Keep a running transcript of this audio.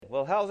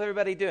Well, how's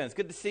everybody doing? It's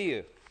good to see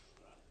you.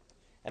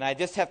 And I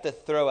just have to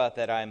throw out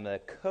that I'm the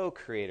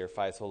co-creator of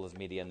Five Solas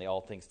Media and the All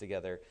Things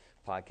Together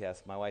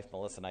podcast. My wife,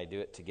 Melissa, and I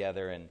do it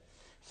together. And in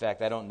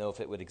fact, I don't know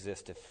if it would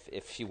exist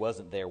if she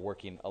wasn't there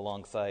working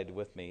alongside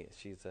with me.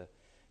 She's a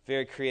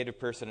very creative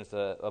person. It's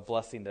a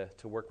blessing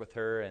to work with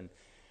her. And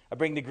I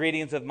bring the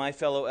greetings of my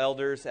fellow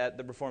elders at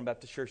the Reformed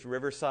Baptist Church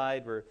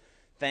Riverside. We're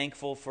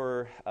thankful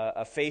for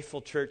a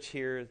faithful church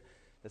here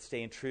that's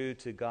staying true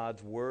to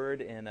God's Word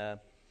in a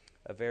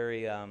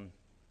very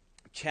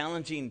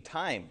challenging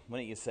time,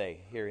 wouldn't you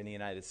say, here in the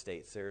United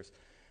States. There's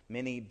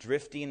many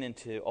drifting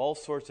into all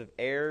sorts of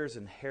errors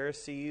and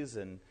heresies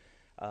and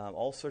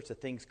all sorts of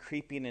things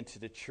creeping into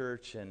the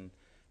church. And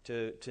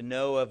to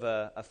know of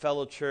a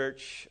fellow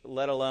church,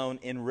 let alone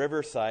in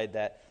Riverside,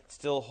 that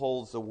still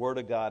holds the Word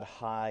of God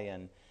high,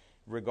 and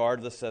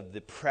regardless of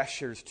the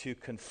pressures to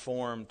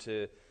conform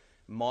to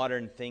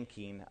modern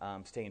thinking,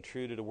 staying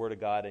true to the Word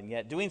of God, and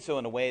yet doing so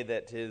in a way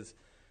that is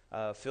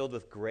filled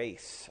with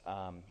grace,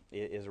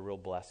 is a real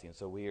blessing.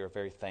 So we are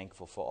very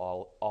thankful for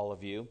all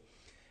of you.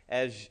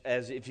 As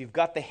if you've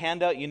got the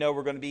handout, you know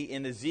we're going to be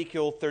in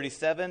Ezekiel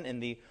 37 in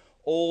the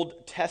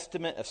Old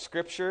Testament of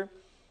Scripture.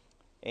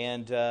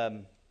 And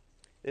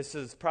this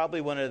is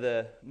probably one of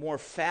the more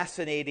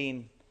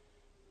fascinating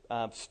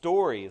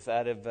stories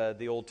out of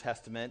the Old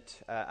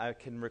Testament. I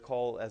can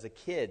recall as a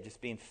kid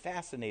just being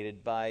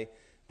fascinated by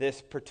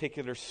this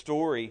particular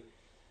story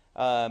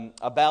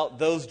about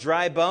those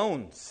dry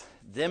bones.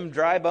 Them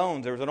dry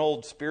bones. There was an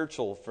old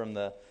spiritual from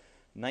the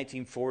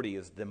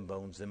 1940s, them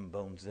bones, them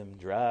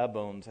dry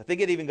bones. I think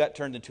it even got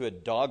turned into a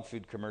dog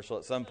food commercial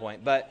at some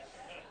point. But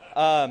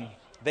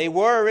they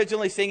were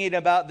originally singing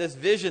about this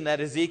vision that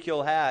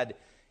Ezekiel had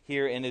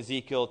here in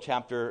Ezekiel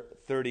chapter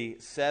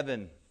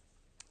 37.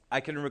 I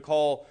can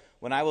recall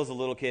when I was a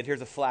little kid,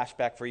 here's a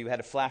flashback for you. We had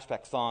a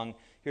flashback song.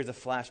 Here's a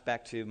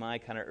flashback to my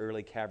kind of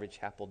early Calvary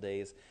Chapel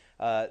days.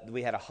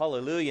 We had a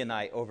Hallelujah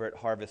night over at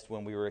Harvest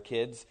when we were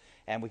kids,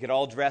 and we could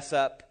all dress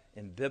up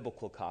in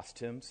biblical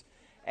costumes.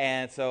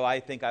 And so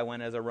I think I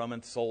went as a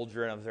Roman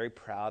soldier, and I was very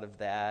proud of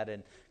that.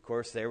 And, of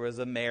course, there was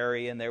a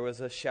Mary, and there was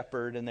a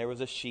shepherd, and there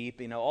was a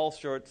sheep, all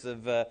sorts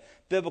of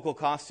biblical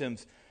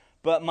costumes.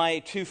 But my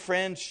two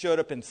friends showed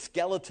up in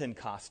skeleton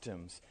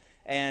costumes.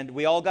 And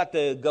we all got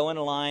to go in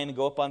a line and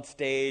go up on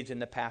stage,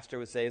 and the pastor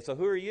would say, "So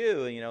who are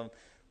you?" And,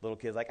 little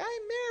kids like,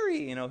 "I'm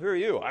Mary." "Who are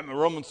you?" "I'm a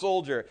Roman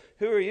soldier."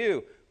 "Who are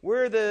you?"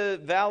 "We're the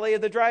Valley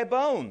of the Dry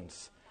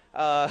Bones."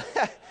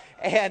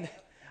 And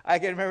I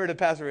can remember the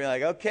pastor being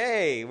like,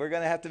 "Okay, we're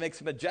going to have to make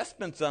some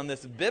adjustments on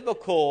this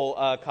biblical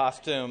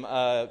costume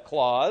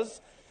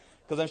clause,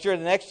 because I'm sure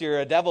the next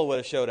year a devil would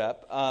have showed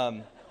up."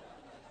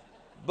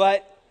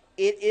 But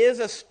it is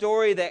a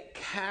story that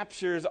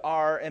captures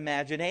our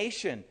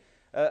imagination.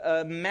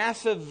 A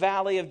massive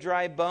valley of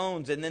dry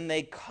bones, and then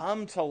they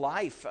come to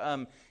life.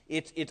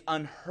 It's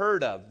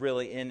unheard of,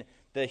 really, in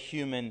the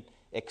human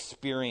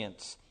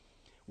experience.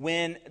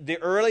 When the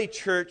early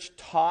church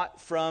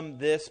taught from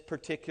this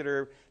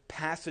particular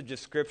passage of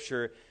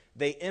Scripture,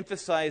 they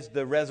emphasized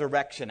the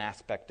resurrection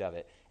aspect of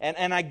it.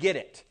 And I get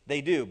it.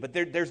 They do. But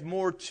there's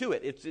more to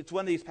it. It's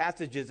one of these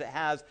passages that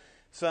has,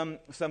 some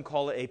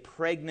call it a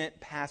pregnant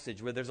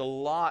passage, where there's a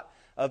lot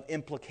of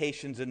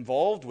implications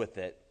involved with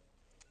it.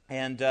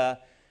 And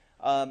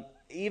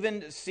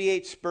even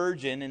C.H.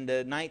 Spurgeon in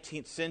the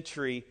 19th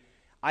century,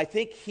 I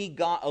think he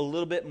got a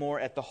little bit more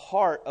at the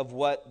heart of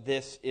what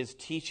this is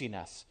teaching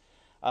us.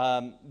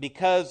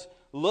 Because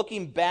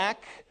looking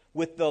back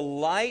with the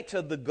light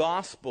of the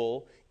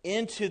gospel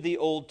into the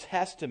Old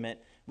Testament,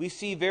 we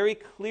see very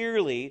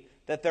clearly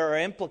that there are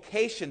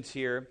implications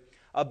here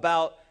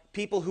about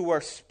people who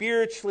are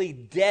spiritually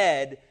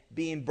dead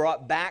being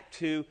brought back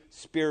to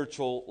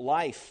spiritual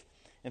life.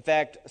 In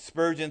fact,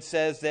 Spurgeon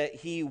says that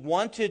he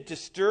wanted to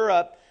stir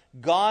up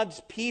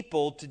God's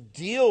people to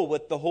deal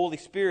with the Holy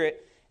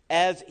Spirit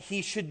as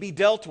he should be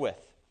dealt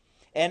with,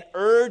 and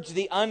urge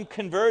the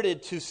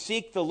unconverted to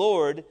seek the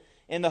Lord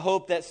in the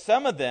hope that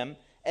some of them,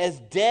 as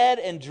dead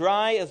and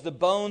dry as the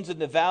bones in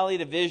the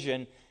valley of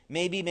vision,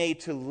 may be made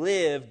to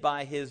live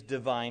by his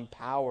divine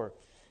power.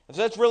 So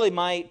that's really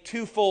my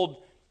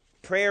twofold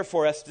prayer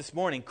for us this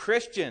morning.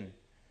 Christian,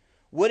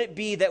 would it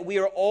be that we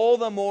are all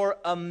the more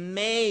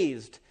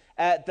amazed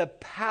at the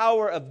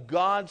power of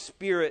God's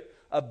Spirit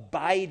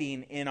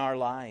abiding in our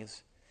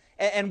lives?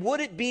 And would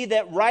it be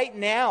that right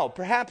now,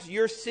 perhaps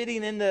you're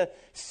sitting in the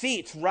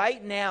seats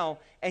right now,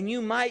 and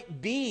you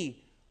might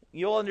be,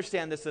 you'll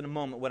understand this in a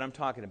moment, what I'm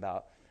talking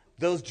about,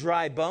 those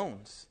dry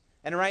bones.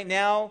 And right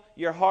now,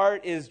 your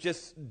heart is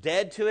just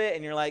dead to it,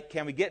 and you're like,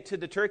 can we get to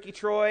the turkey,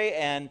 Troy?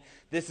 And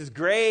this is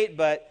great,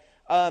 but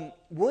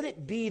would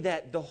it be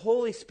that the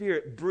Holy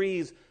Spirit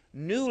breathes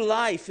new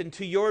life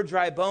into your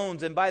dry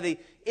bones, and by the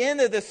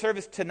end of this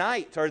service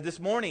tonight or this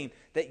morning,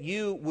 that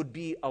you would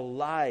be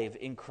alive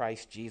in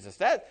Christ Jesus?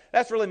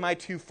 That's really my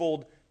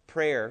twofold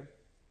prayer.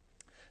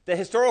 The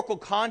historical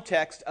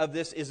context of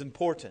this is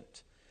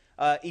important.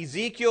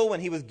 Ezekiel, when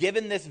he was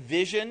given this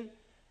vision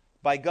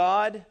by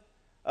God,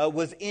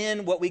 was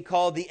in what we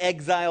call the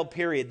exile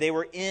period. They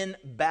were in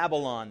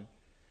Babylon.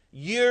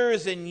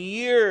 years and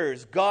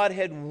years, God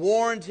had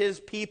warned his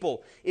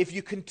people, if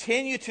you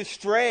continue to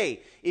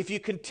stray, if you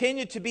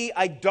continue to be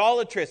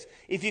idolatrous,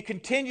 if you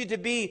continue to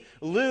be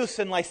loose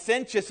and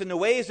licentious in the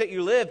ways that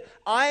you live,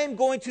 I am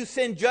going to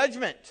send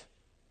judgment.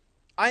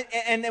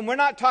 And we're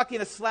not talking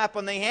a slap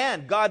on the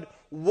hand. God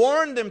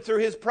warned them through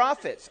his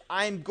prophets.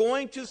 I'm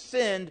going to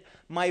send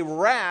my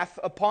wrath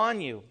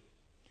upon you.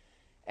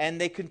 And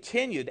they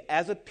continued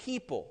as a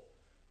people.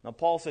 Now,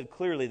 Paul said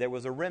clearly there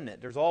was a remnant.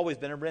 There's always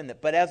been a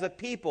remnant. But as a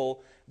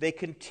people, they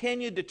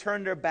continued to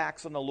turn their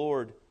backs on the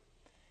Lord.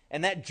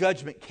 And that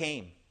judgment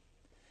came.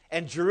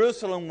 And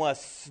Jerusalem was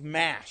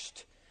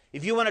smashed.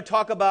 If you want to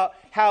talk about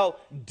how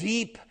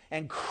deep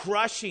and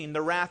crushing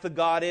the wrath of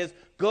God is,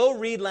 go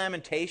read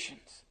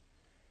Lamentations.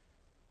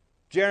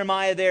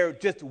 Jeremiah there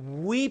just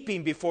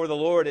weeping before the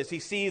Lord as he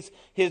sees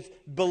his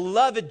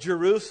beloved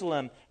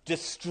Jerusalem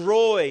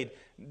destroyed,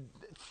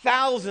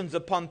 thousands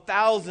upon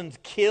thousands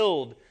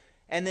killed,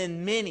 and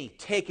then many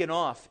taken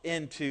off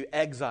into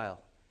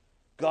exile.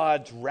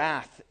 God's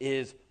wrath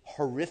is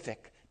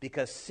horrific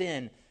because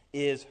sin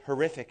is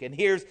horrific. And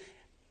here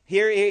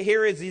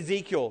is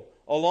Ezekiel,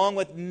 along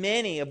with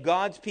many of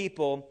God's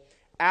people,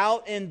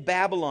 out in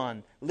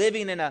Babylon,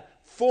 living in a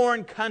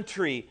foreign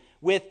country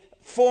with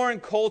foreign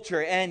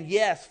culture and,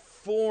 yes,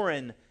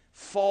 foreign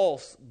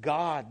false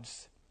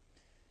gods.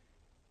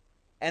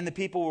 And the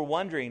people were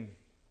wondering,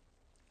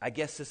 I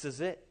guess this is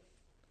it.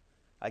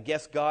 I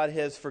guess God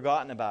has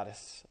forgotten about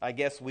us. I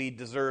guess we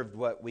deserved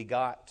what we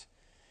got.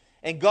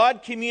 And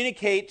God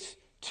communicates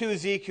to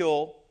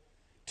Ezekiel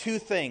two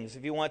things,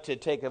 if you want to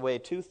take away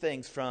two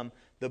things from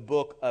the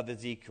book of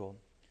Ezekiel.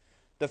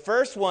 The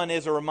first one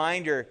is a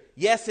reminder,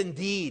 yes,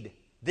 indeed,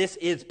 this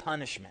is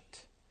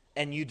punishment,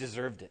 and you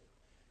deserved it.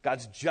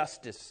 God's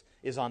justice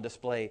is on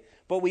display.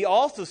 But we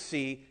also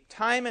see,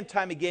 time and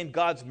time again,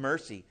 God's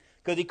mercy.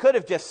 Because he could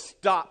have just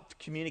stopped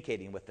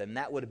communicating with them.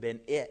 That would have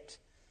been it.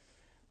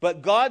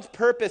 But God's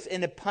purpose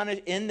in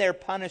their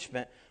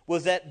punishment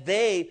was that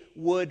they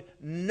would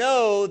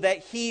know that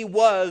he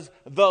was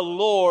the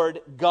Lord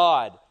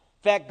God.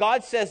 In fact,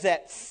 God says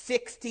that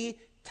 60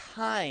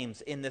 times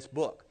in this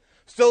book.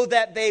 So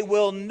that they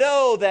will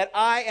know that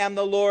I am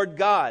the Lord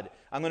God.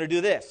 I'm going to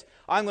do this.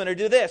 I'm going to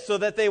do this so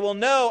that they will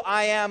know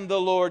I am the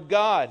Lord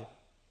God.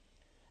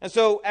 And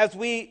so as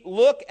we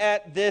look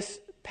at this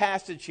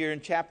passage here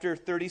in chapter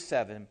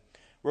 37,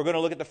 we're going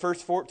to look at the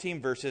first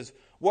 14 verses.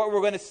 What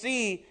we're going to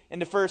see in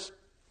the first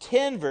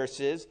 10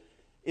 verses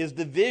is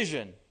the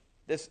vision,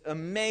 this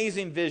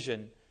amazing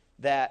vision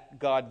that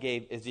God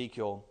gave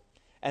Ezekiel.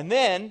 And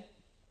then,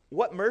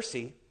 what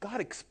mercy,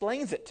 God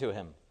explains it to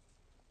him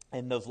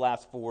in those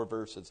last 4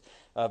 verses,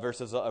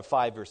 verses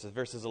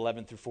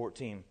 11 through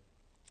 14.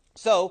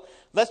 So,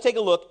 let's take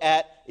a look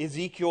at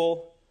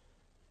Ezekiel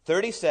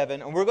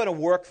 37, and we're going to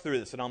work through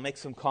this, and I'll make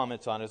some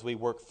comments on it as we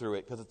work through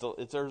it,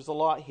 because there's a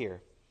lot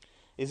here.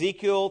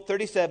 Ezekiel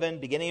 37,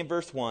 beginning in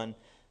verse 1,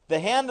 "The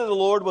hand of the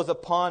Lord was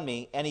upon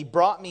me, and he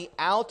brought me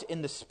out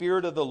in the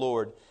spirit of the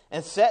Lord,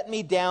 and set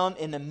me down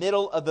in the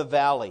middle of the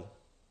valley.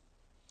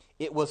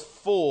 It was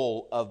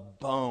full of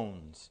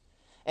bones.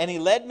 And he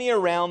led me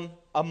around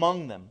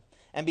among them,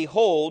 and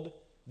behold,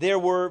 there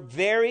were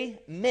very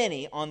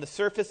many on the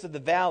surface of the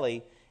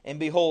valley, and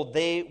behold,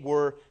 they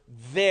were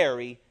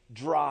very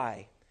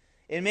dry."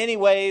 In many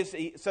ways,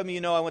 some of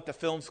you know I went to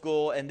film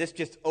school, and this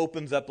just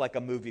opens up like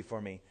a movie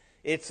for me.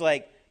 It's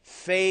like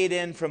fade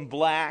in from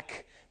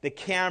black. The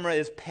camera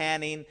is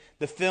panning.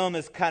 The film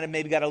is kind of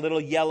maybe got a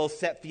little yellow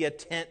sepia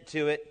tint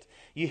to it.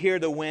 You hear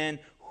the wind.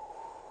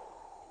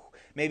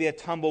 Maybe a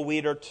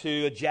tumbleweed or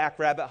two, a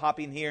jackrabbit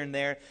hopping here and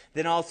there.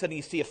 Then all of a sudden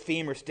you see a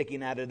femur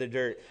sticking out of the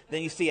dirt.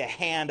 Then you see a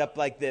hand up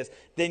like this.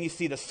 Then you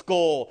see the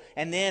skull.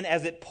 And then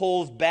as it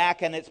pulls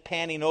back and it's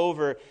panning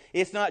over,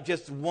 it's not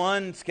just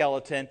one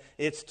skeleton.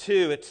 It's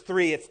 2, it's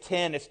 3, it's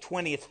 10, it's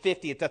 20, it's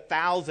 50, it's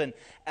 1,000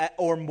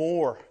 or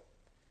more.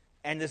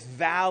 And this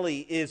valley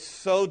is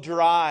so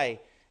dry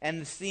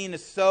and the scene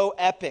is so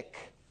epic.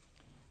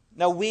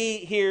 Now we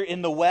here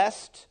in the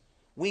West,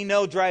 we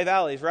know dry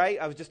valleys, right?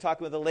 I was just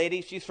talking with a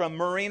lady. She's from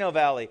Moreno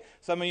Valley.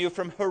 Some of you are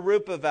from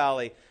Jurupa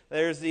Valley.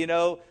 There's,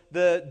 the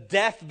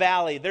Death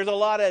Valley. There's a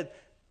lot of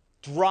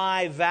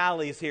dry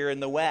valleys here in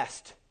the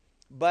West.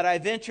 But I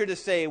venture to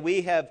say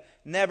we have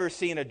never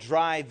seen a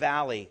dry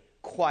valley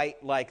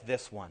quite like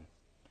this one.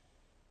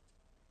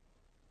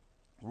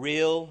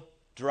 Real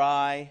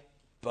dry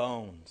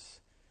bones.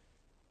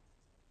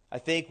 I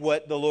think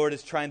what the Lord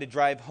is trying to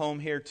drive home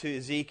here to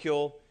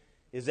Ezekiel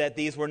is that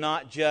these were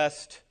not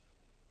just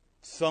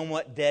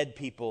somewhat dead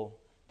people.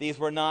 These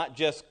were not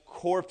just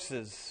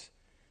corpses.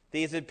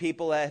 These are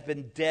people that have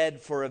been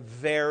dead for a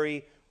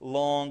very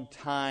long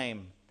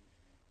time.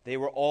 They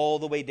were all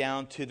the way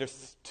down to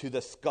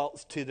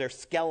their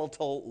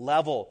skeletal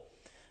level.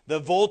 The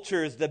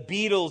vultures, the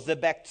beetles, the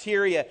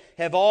bacteria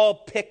have all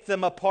picked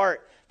them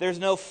apart. There's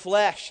no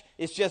flesh.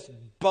 It's just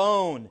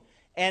bone.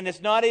 And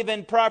it's not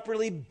even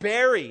properly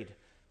buried.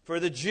 For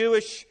the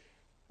Jewish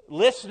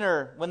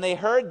listener, when they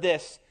heard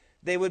this,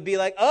 they would be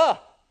like,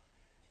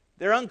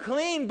 They're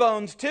unclean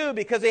bones too,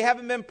 because they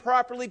haven't been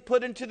properly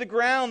put into the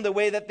ground the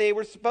way that they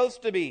were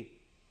supposed to be.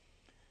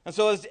 And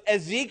so as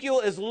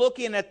Ezekiel is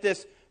looking at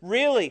this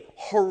really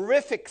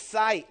horrific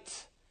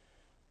sight,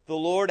 the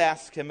Lord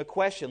asks him a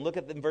question. Look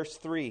at verse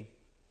 3.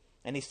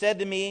 And he said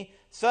to me,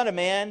 Son of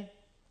man,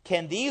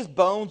 can these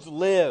bones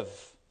live?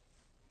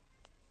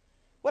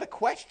 What a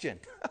question.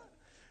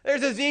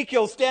 There's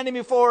Ezekiel standing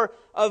before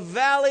a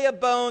valley of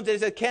bones, and he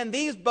said, can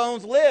these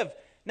bones live?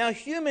 Now,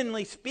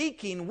 humanly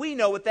speaking, we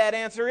know what that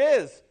answer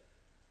is.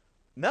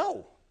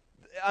 No.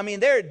 I mean,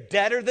 they're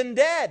deader than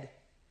dead.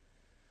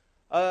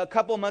 A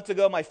couple of months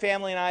ago, my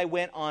family and I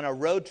went on a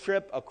road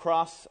trip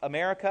across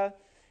America.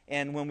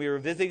 And when we were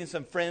visiting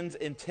some friends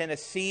in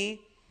Tennessee,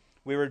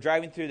 we were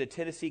driving through the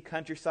Tennessee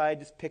countryside,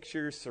 just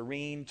picture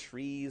serene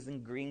trees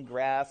and green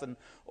grass and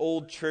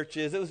old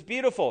churches. It was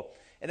beautiful.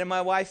 And then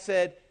my wife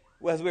said,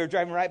 as we were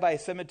driving right by a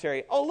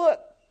cemetery, oh,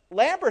 look,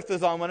 Lambert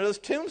is on one of those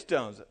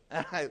tombstones.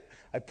 And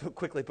I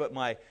quickly put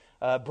my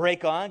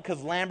brake on,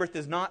 because Lambert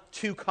is not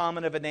too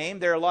common of a name.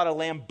 There are a lot of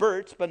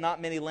Lamberts, but not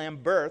many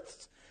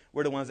Lamberths.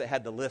 We're the ones that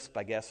had the lisp,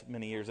 I guess,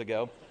 many years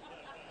ago.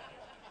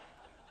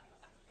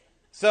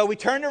 So we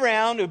turned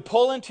around and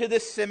pull into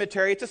this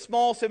cemetery. It's a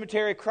small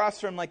cemetery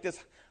across from like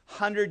this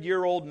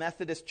 100-year-old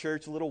Methodist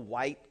church, a little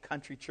white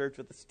country church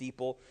with a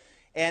steeple.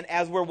 And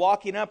as we're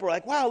walking up, we're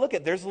like, wow, look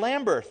at, there's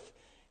Lambert.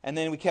 And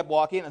then we kept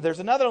walking, and there's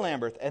another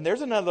Lambert, and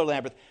there's another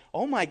Lambert.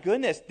 Oh my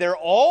goodness, they're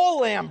all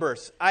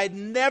Lamberts. I've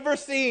never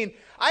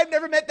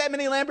met that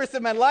many Lamberts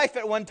in my life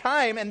at one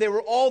time, and they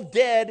were all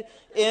dead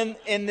in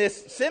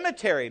this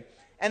cemetery.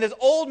 And this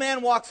old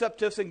man walks up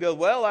to us and goes,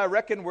 well, I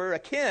reckon we're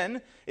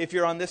akin if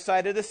you're on this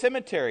side of the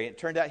cemetery. It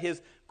turned out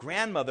his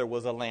grandmother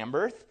was a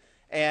Lambert,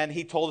 and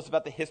he told us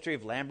about the history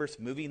of Lamberts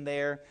moving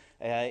there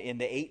in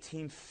the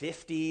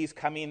 1850s,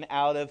 coming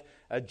out of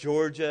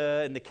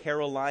Georgia and the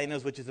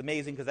Carolinas, which is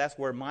amazing because that's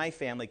where my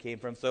family came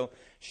from. So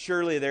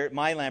surely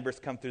my Lamberts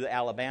come through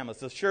Alabama.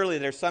 So surely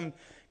there's some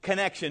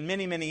connection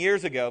many, many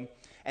years ago.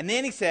 And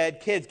then he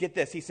said, kids, get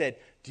this. He said,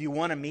 do you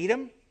want to meet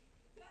him?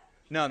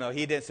 No,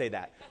 he didn't say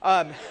that.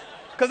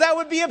 Because that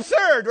would be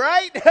absurd,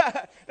 right?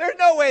 There's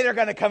no way they're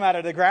going to come out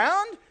of the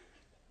ground.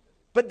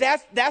 But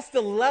that's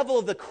the level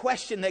of the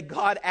question that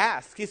God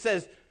asks. He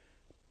says,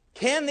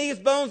 can these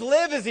bones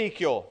live,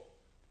 Ezekiel?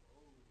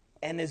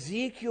 And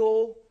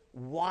Ezekiel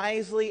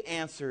wisely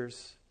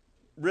answers,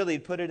 really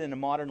put it in a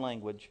modern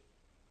language,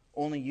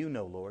 only you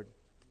know, Lord.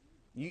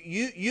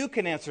 You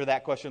can answer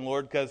that question,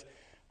 Lord, because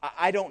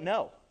I don't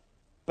know.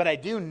 But I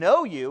do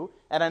know you,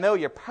 and I know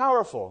you're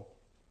powerful.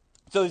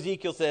 So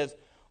Ezekiel says,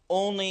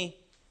 only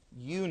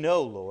you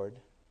know, Lord.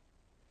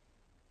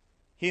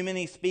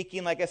 Humanly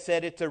speaking, like I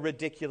said, it's a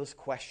ridiculous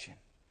question.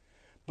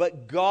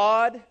 But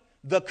God,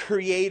 the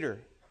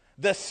Creator,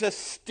 the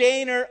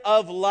sustainer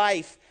of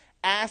life,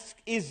 asked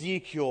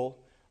Ezekiel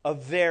a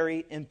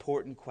very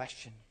important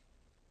question.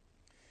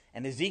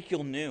 And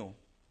Ezekiel knew.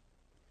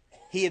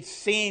 He had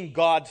seen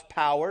God's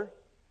power.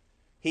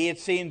 He had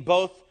seen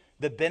both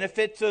the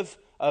benefits of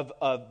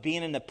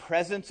being in the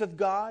presence of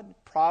God,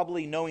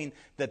 probably knowing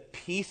the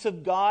peace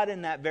of God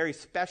in that very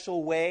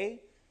special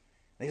way.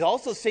 He's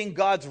also seen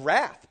God's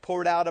wrath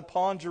poured out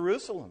upon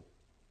Jerusalem.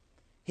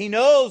 He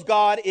knows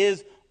God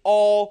is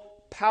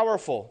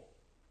all-powerful.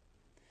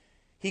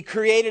 He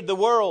created the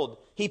world.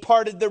 He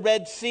parted the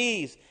Red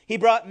Seas. He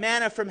brought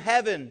manna from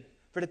heaven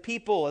for the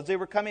people as they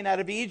were coming out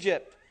of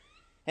Egypt.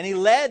 And He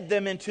led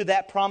them into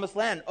that promised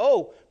land.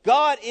 Oh,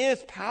 God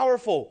is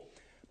powerful.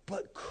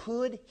 But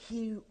could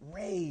He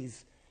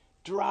raise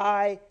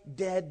dry,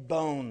 dead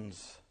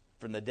bones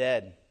from the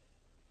dead?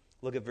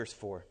 Look at verse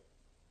 4.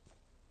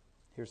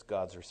 Here's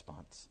God's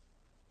response.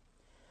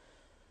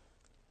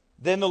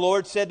 Then the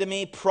Lord said to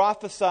me,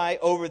 prophesy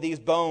over these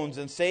bones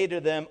and say to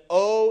them,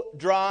 O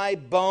dry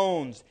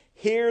bones,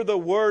 hear the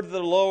word of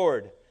the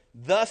Lord.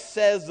 Thus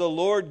says the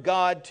Lord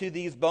God to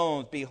these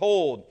bones,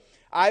 behold,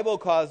 I will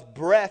cause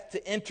breath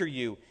to enter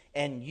you,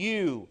 and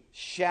you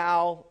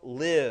shall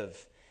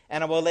live.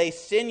 And I will lay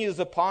sinews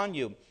upon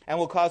you, and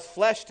will cause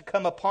flesh to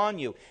come upon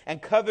you,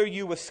 and cover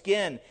you with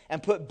skin,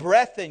 and put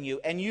breath in you,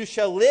 and you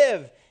shall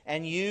live,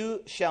 and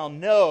you shall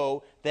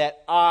know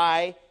that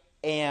I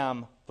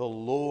am the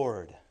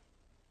Lord.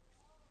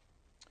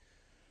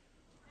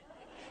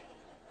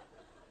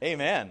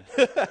 Amen.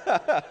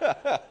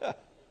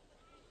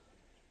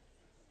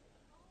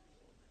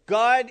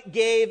 God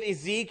gave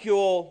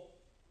Ezekiel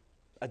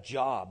a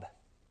job.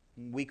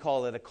 We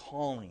call it a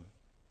calling.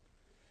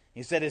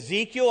 He said,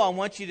 Ezekiel, I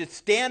want you to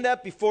stand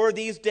up before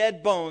these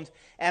dead bones,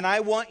 and I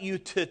want you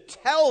to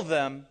tell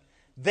them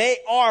they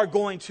are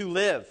going to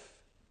live.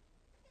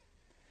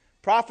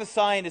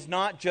 Prophesying is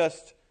not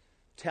just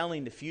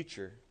telling the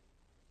future.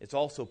 It's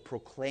also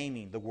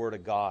proclaiming the Word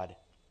of God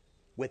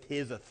with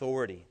His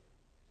authority.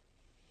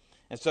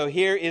 And so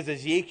here is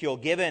Ezekiel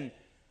given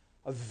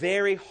a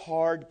very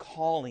hard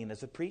calling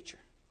as a preacher.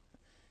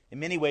 In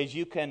many ways,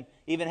 you can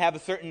even have a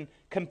certain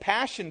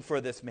compassion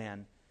for this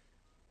man.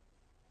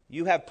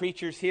 You have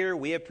preachers here.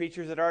 We have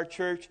preachers at our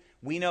church.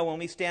 We know when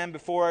we stand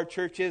before our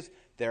churches,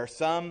 there are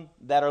some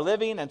that are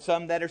living and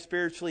some that are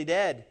spiritually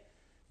dead.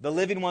 The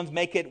living ones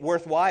make it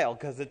worthwhile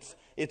because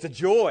it's a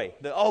joy.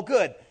 Oh,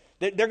 good.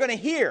 They're going to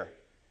hear.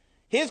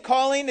 His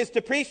calling is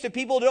to preach to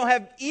people who don't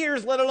have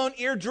ears, let alone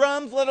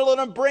eardrums, let alone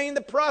a brain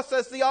to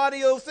process the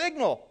audio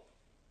signal.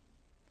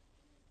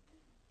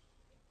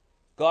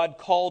 God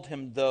called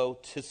him, though,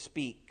 to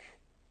speak.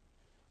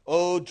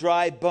 "O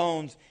dry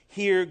bones,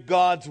 hear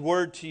God's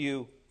word to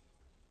you."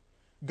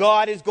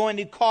 God is going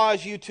to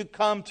cause you to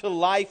come to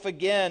life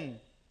again.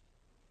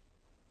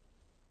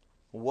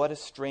 What a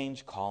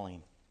strange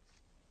calling.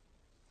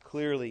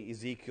 Clearly,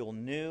 Ezekiel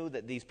knew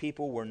that these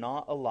people were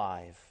not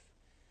alive.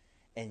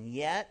 And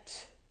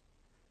yet,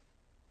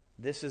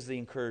 this is the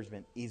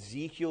encouragement.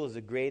 Ezekiel is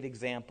a great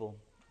example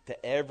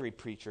to every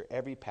preacher,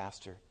 every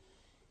pastor.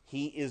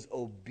 He is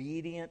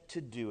obedient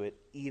to do it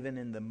even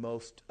in the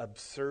most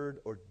absurd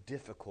or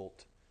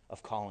difficult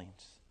of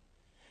callings,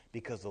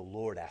 because the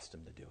Lord asked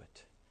him to do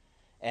it.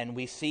 And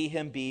we see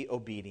him be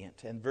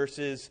obedient. In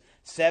verses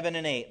 7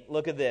 and 8,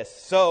 look at this.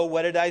 "So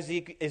what did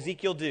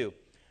Ezekiel do?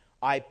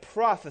 I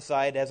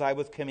prophesied as I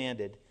was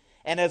commanded.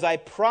 And as I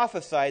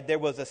prophesied, there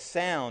was a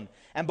sound,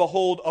 and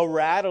behold, a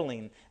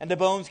rattling, and the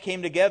bones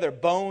came together,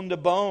 bone to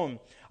bone.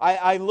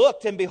 I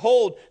looked, and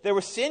behold, there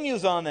were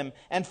sinews on them,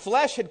 and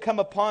flesh had come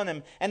upon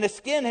them, and the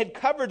skin had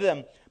covered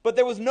them, but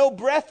there was no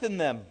breath in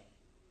them."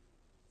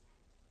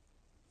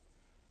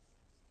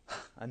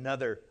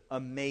 Another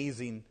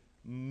amazing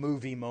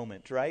movie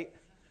moment, right?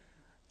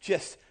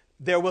 Just,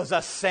 there was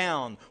a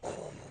sound.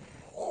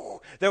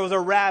 There was a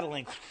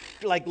rattling,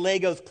 like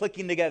Legos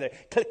clicking together.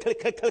 Click, click,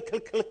 click, click,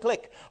 click, click,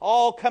 click.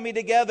 All coming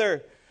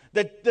together.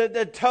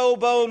 The toe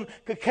bone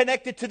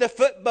connected to the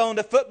foot bone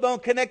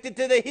connected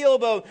to the heel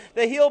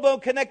bone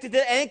connected to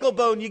the ankle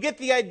bone. You get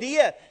the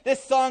idea.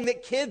 This song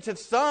that kids have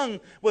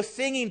sung was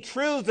singing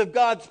truths of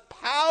God's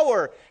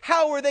power.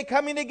 How were they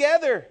coming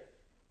together?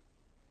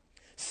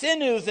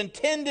 Sinews and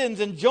tendons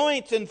and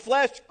joints and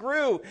flesh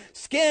grew.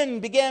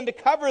 Skin began to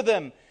cover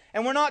them.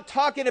 And we're not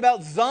talking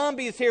about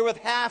zombies here with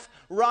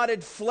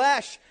half-rotted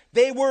flesh.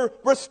 They were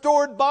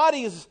restored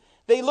bodies.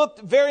 They looked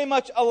very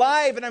much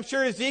alive, and I'm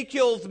sure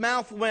Ezekiel's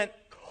mouth went.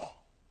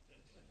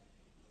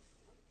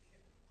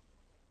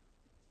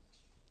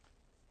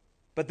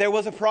 But there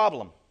was a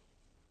problem.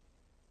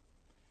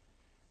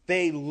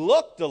 They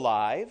looked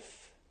alive.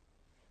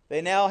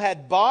 They now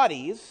had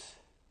bodies.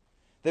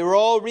 They were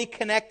all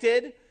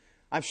reconnected.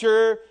 I'm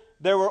sure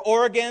there were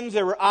organs,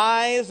 there were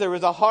eyes, there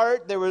was a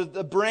heart, there was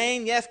a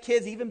brain. Yes,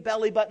 kids, even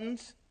belly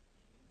buttons.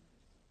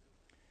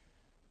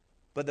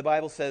 But the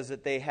Bible says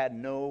that they had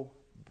no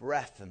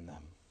breath in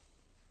them.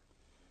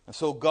 And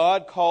so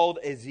God called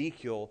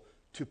Ezekiel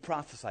to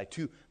prophesy,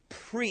 to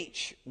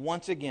preach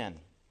once again.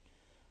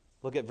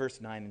 Look at verse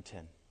 9 and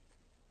 10.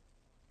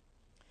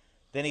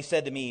 "Then he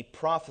said to me,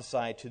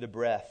 prophesy to the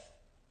breath.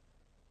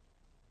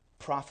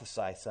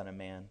 Prophesy, son of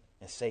man,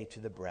 and say to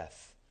the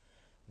breath,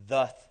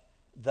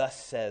 Thus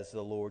says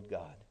the Lord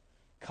God,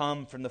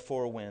 come from the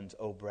four winds,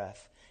 O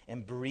breath,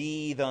 and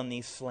breathe on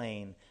these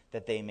slain,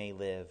 that they may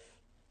live.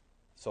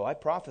 So I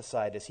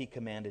prophesied as he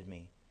commanded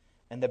me,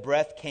 and the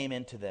breath came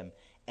into them,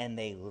 and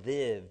they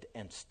lived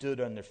and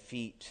stood on their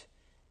feet,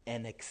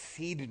 an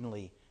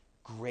exceedingly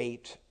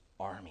great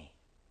army."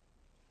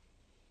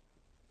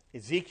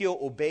 Ezekiel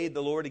obeyed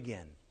the Lord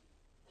again.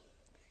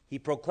 He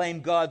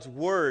proclaimed God's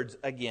words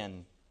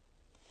again.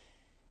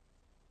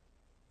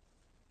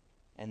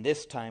 And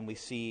this time we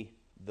see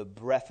the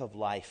breath of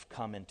life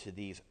come into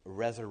these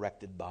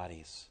resurrected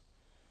bodies.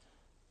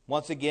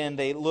 Once again,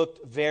 they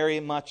looked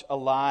very much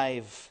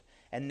alive.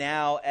 And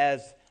now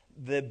as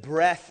the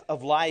breath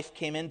of life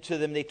came into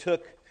them, they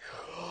took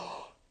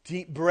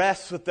deep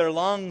breaths with their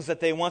lungs that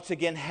they once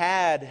again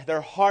had.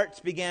 Their hearts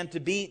began to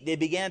beat. They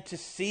began to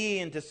see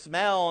and to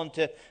smell and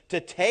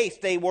to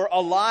taste. They were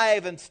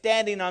alive and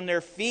standing on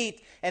their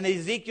feet. And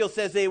Ezekiel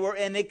says they were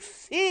an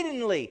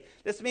exceedingly,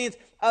 this means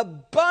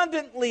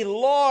abundantly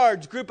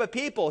large group of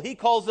people. He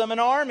calls them an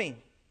army.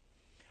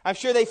 I'm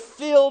sure they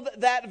filled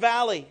that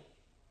valley.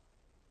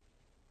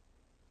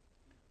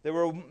 There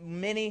were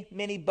many,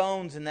 many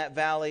bones in that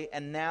valley,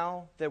 and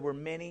now there were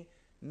many,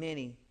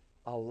 many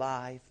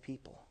alive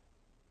people.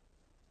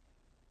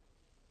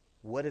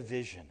 What a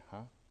vision,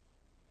 huh?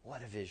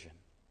 What a vision.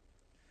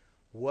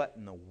 What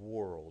in the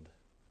world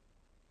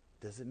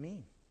does it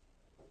mean?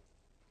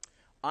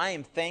 I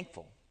am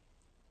thankful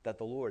that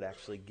the Lord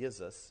actually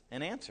gives us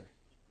an answer.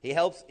 He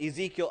helps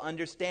Ezekiel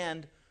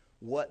understand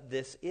what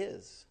this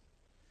is.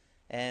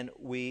 And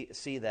we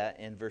see that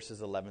in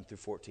verses 11 through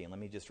 14. Let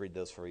me just read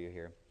those for you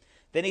here.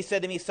 "Then he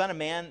said to me, Son of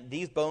man,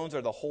 these bones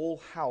are the whole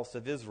house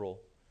of Israel.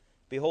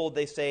 Behold,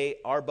 they say,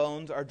 our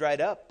bones are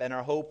dried up, and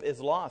our hope is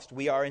lost.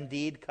 We are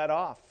indeed cut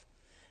off.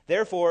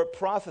 Therefore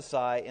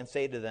prophesy and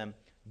say to them,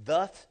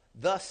 Thus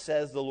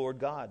says the Lord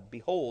God,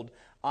 Behold,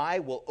 I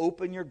will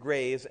open your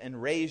graves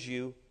and raise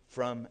you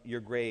from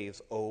your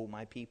graves, O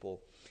my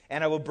people.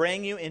 And I will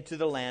bring you into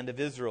the land of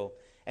Israel.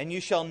 And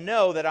you shall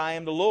know that I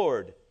am the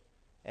Lord.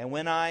 And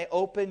when I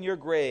open your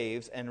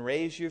graves and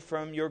raise you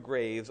from your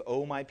graves,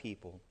 O my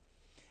people,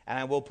 and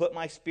I will put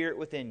my spirit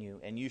within you,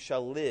 and you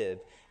shall live,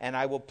 and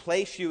I will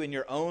place you in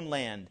your own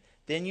land,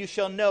 Then you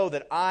shall know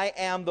that I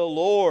am the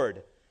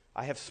Lord.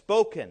 I have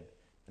spoken,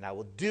 and I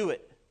will do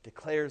it,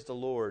 declares the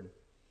Lord.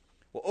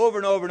 Well, over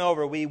and over and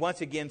over, we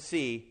once again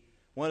see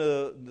one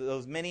of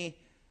those many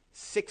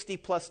 60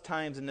 plus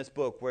times in this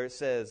book where it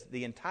says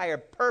the entire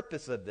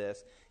purpose of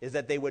this is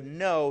that they would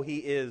know He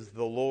is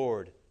the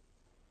Lord.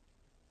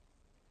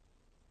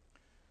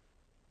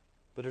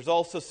 But there's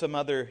also some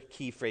other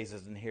key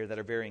phrases in here that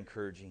are very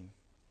encouraging.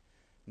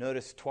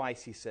 Notice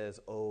twice He says,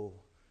 "Oh,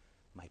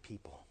 my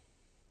people."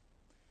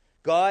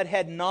 God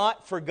had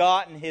not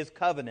forgotten His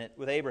covenant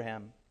with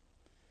Abraham.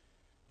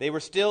 They were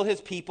still His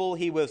people.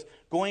 He was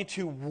going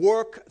to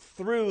work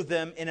through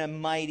them in a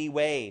mighty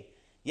way.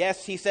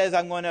 Yes, He says,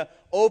 I'm going to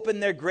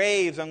open their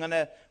graves. I'm going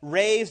to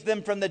raise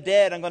them from the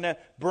dead. I'm going to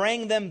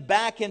bring them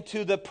back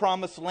into the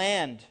promised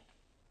land.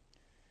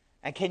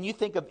 And can you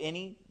think of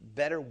any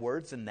better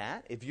words than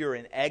that? If you're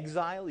in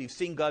exile, you've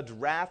seen God's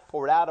wrath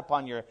poured out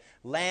upon your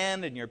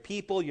land and your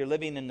people. You're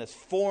living in this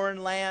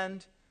foreign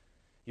land.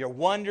 You're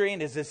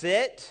wondering, is this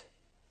it?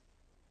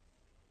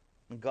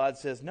 And God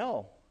says,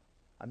 no,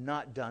 I'm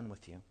not done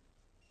with you.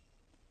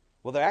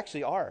 Well, there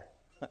actually are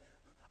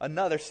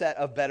another set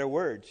of better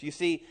words. You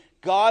see,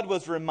 God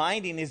was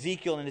reminding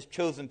Ezekiel and His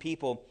chosen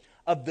people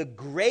of the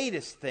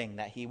greatest thing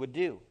that He would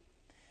do.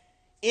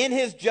 In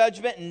His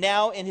judgment, and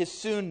now in His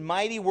soon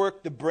mighty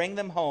work to bring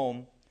them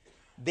home,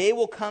 they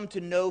will come to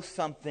know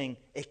something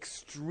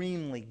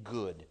extremely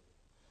good.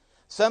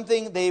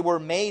 Something they were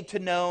made to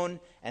know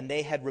and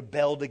they had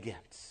rebelled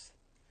against.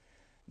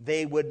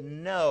 They would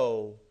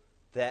know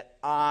that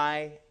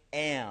I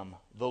am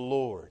the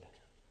Lord.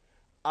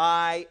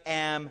 I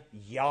am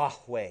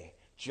Yahweh,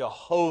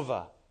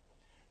 Jehovah,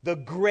 the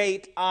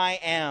great I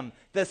am,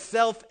 the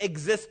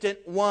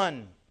self-existent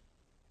one.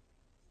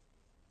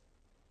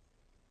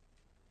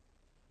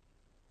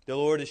 The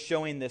Lord is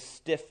showing this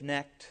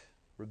stiff-necked,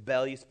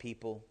 rebellious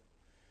people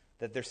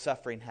that their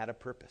suffering had a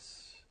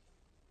purpose.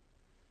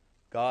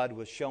 God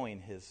was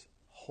showing His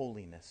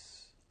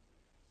holiness,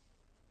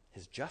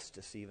 His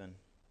justice even.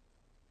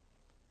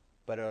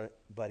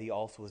 But He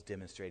also was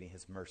demonstrating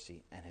His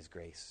mercy and His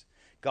grace.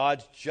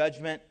 God's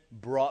judgment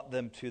brought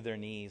them to their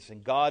knees.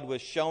 And God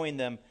was showing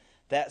them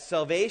that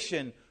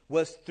salvation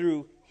was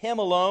through Him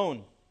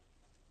alone.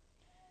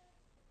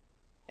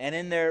 And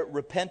in their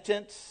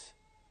repentance,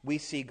 we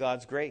see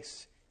God's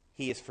grace.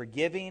 He is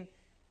forgiving,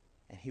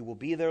 and He will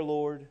be their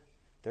Lord,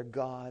 their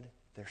God,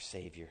 their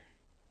Savior.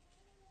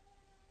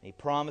 And He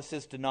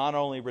promises to not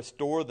only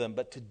restore them,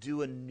 but to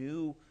do a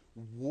new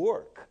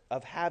work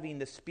of having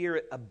the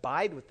Spirit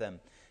abide with them.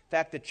 In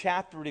fact, the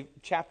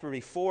chapter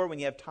before, when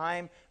you have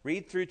time,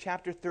 read through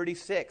chapter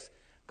 36.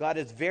 God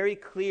is very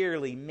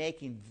clearly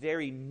making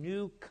very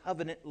new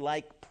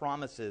covenant-like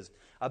promises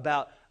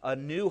about a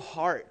new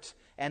heart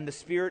and the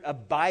Spirit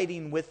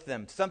abiding with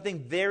them. Something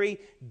very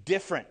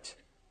different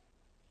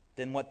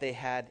than what they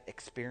had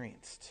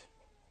experienced.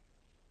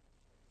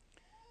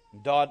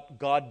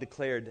 God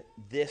declared,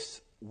 this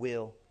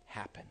will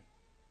happen.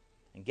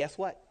 And guess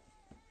what?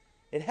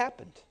 It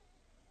happened.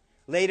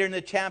 Later in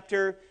the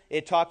chapter,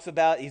 it talks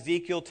about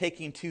Ezekiel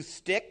taking two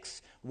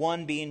sticks,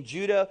 one being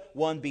Judah,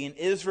 one being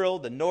Israel,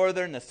 the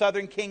northern, the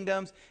southern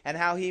kingdoms, and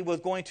how he was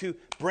going to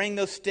bring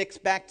those sticks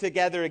back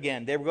together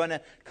again. They were going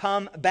to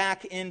come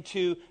back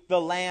into the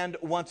land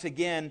once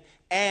again,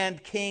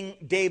 and King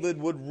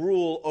David would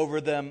rule over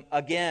them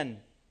again.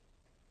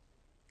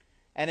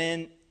 And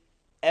in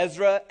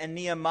Ezra and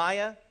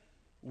Nehemiah,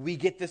 we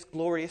get this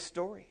glorious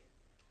story.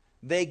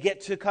 They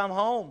get to come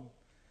home.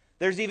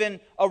 There's even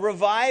a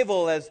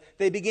revival as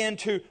they begin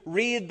to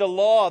read the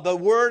law, the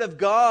Word of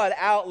God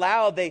out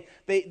loud.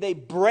 They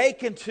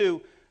break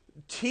into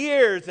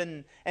tears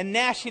and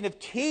gnashing of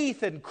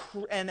teeth and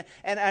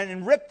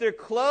rip their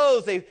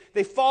clothes.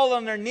 They fall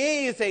on their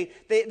knees.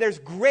 There's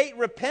great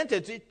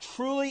repentance. It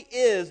truly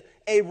is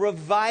a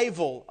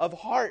revival of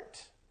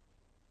heart.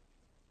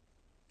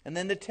 And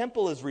then the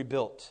temple is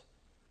rebuilt.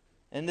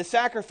 And the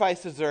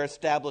sacrifices are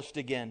established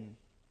again.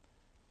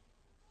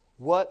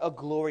 What a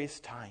glorious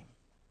time.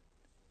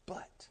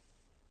 But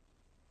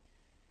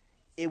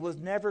it was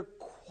never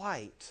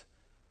quite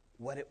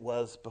what it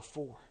was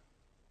before.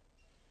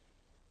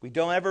 We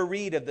don't ever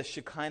read of the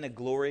Shekinah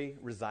glory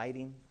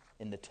residing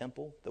in the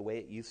temple the way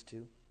it used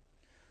to.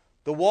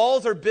 The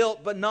walls are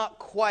built, but not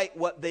quite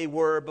what they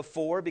were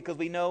before, because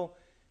we know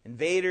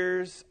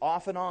invaders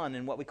off and on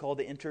in what we call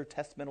the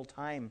intertestamental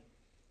time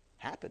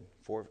happen.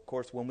 For, of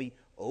course, when we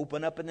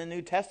open up in the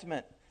New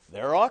Testament,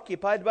 they're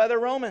occupied by the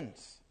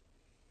Romans.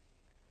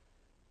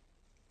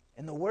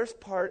 And the worst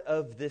part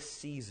of this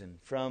season,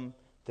 from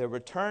the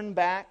return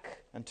back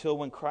until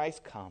when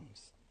Christ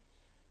comes,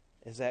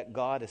 is that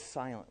God is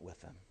silent with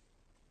them.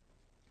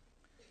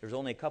 There's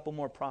only a couple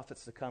more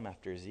prophets to come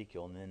after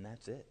Ezekiel, and then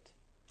that's it.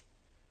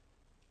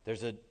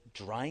 There's a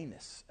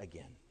dryness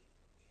again.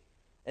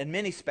 And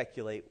many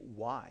speculate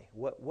why.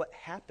 What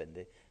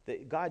happened?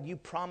 That God, you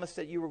promised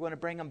that you were going to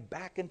bring them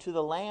back into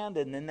the land,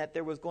 and then that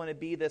there was going to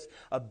be this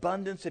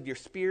abundance of your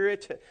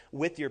Spirit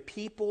with your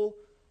people.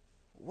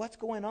 What's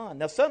going on?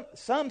 Now,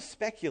 some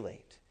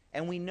speculate,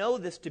 And we know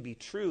this to be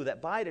true,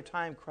 that by the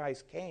time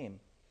Christ came,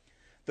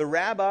 the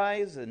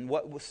rabbis and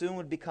what soon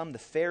would become the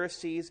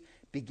Pharisees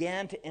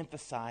began to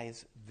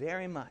emphasize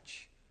very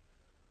much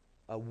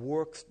a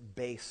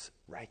works-based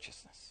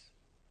righteousness.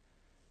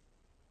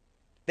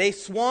 They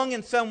swung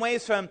in some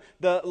ways from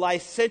the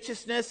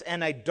licentiousness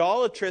and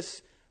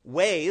idolatrous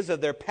ways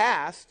of their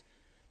past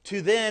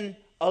to then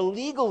a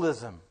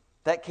legalism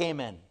that came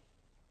in.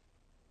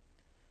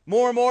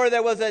 More and more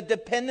there was a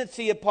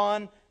dependency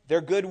upon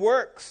their good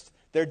works,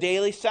 their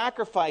daily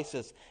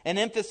sacrifices, an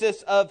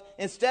emphasis of,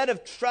 instead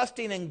of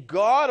trusting in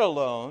God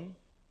alone,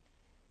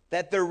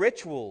 that their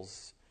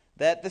rituals,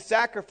 that the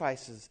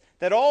sacrifices,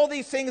 that all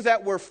these things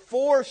that were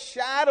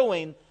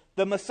foreshadowing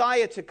the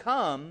Messiah to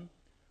come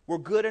were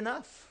good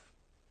enough.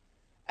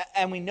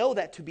 And we know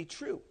that to be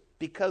true,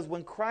 because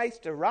when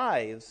Christ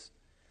arrives,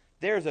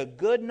 there's a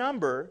good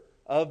number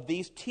of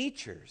these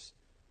teachers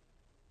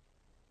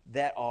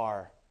that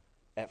are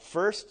at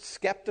first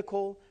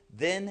skeptical,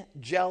 then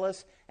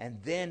jealous, and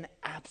then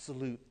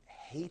absolute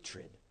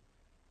hatred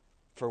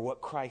for what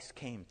Christ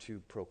came to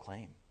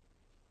proclaim.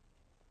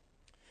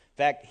 In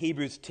fact,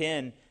 Hebrews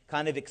 10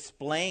 kind of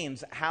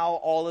explains how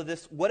all of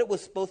this, what it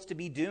was supposed to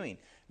be doing.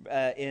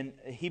 In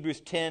Hebrews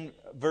 10,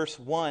 verse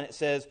 1, it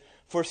says,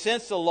 "For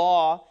since the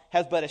law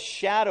has but a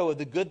shadow of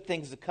the good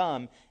things to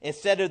come,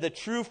 instead of the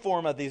true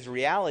form of these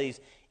realities,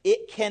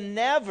 it can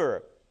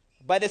never,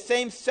 by the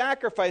same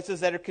sacrifices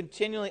that are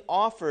continually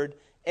offered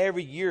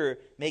every year,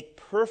 make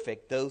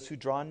perfect those who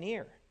draw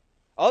near.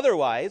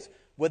 Otherwise,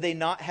 would they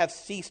not have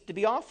ceased to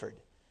be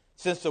offered,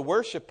 since the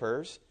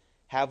worshipers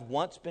have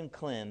once been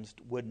cleansed,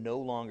 would no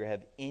longer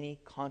have any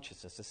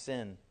consciousness of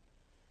sin.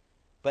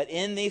 But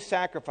in these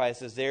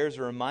sacrifices there is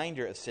a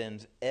reminder of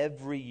sins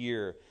every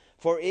year.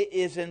 For it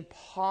is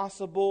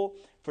impossible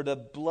for the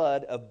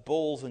blood of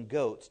bulls and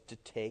goats to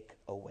take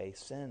away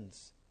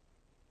sins."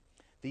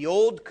 The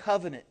old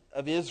covenant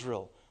of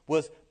Israel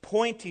was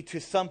pointing to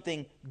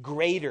something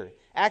greater,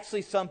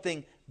 actually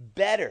something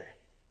better.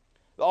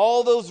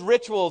 All those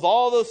rituals,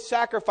 all those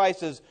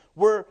sacrifices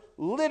were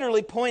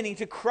literally pointing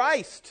to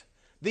Christ,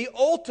 the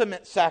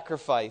ultimate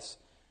sacrifice,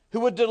 who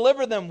would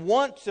deliver them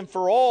once and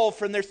for all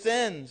from their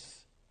sins.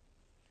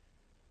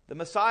 The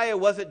Messiah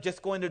wasn't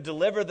just going to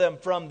deliver them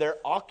from their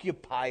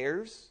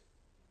occupiers.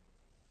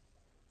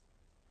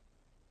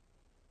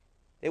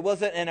 It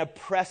wasn't an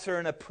oppressor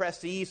and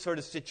oppressee sort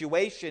of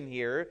situation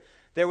here.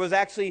 There was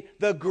actually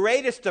the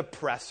greatest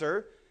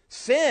oppressor,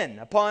 sin,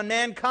 upon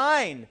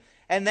mankind.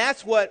 And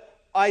that's what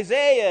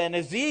Isaiah and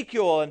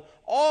Ezekiel and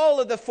all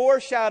of the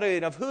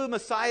foreshadowing of who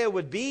Messiah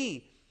would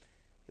be.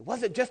 It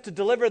wasn't just to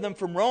deliver them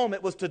from Rome.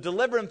 It was to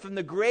deliver them from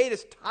the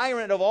greatest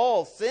tyrant of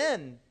all,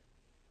 sin.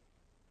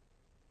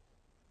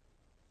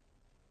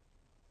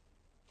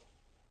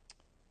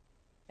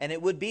 And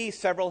it would be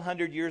several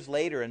hundred years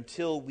later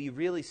until we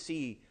really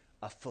see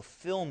a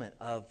fulfillment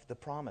of the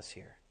promise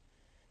here.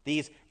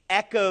 These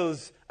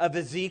echoes of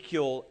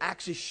Ezekiel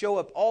actually show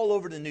up all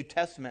over the New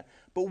Testament,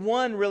 but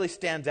one really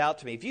stands out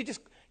to me. If you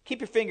just keep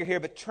your finger here,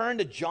 but turn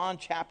to John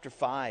chapter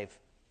 5.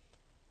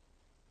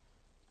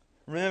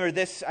 Remember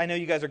this, I know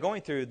you guys are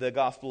going through the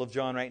Gospel of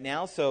John right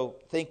now, so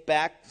think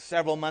back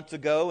several months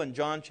ago in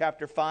John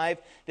chapter 5.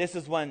 This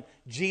is when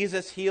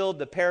Jesus healed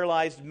the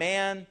paralyzed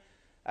man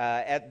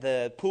at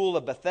the pool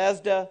of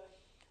Bethesda.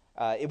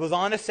 It was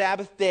on a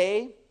Sabbath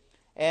day,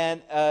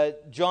 and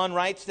John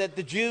writes that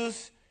the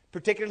Jews,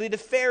 particularly the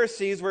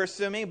Pharisees, were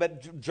assuming,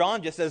 but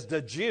John just says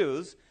the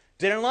Jews,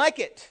 didn't like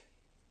it.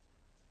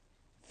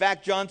 In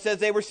fact, John says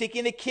they were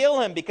seeking to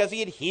kill him because he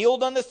had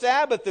healed on the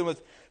Sabbath and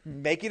was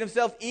making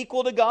himself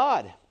equal to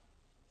God.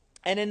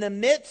 And in the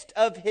midst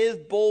of his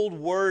bold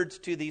words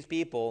to these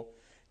people,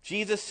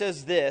 Jesus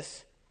says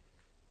this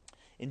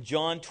in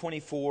John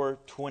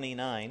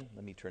 24:29.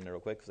 Let me turn there real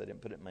quick because I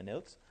didn't put it in my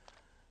notes.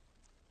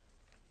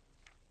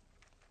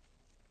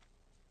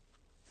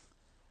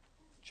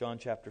 John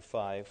chapter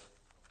 5,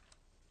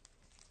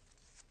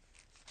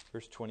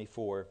 verse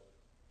 24.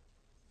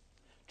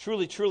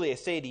 "Truly, truly, I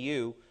say to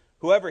you,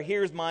 whoever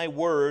hears my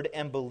word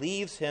and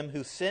believes him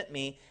who sent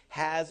me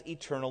has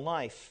eternal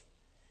life.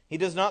 He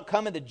does not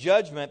come into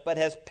judgment, but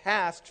has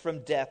passed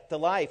from death to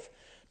life.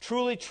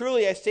 Truly,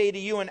 truly, I say to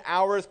you, an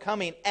hour is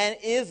coming and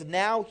is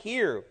now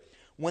here,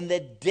 when the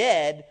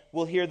dead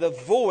will hear the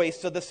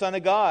voice of the Son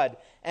of God,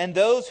 and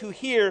those who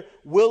hear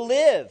will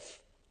live.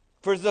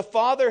 For as the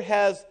Father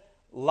has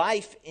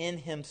life in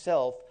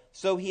himself,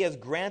 so he has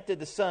granted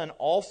the Son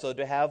also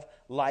to have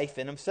life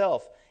in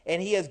himself.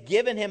 And he has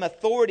given him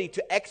authority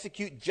to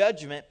execute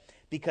judgment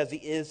because he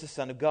is the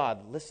Son of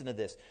God." Listen to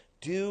this.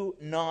 "Do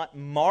not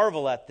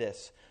marvel at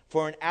this,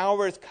 for an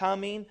hour is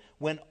coming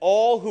when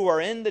all who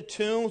are in the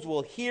tombs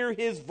will hear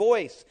his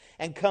voice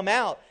and come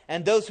out,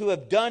 and those who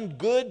have done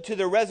good to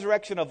the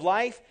resurrection of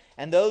life,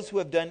 and those who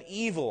have done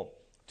evil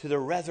to the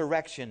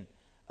resurrection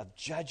of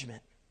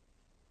judgment."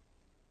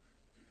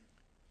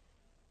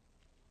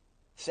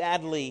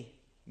 Sadly,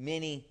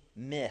 many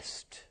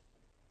missed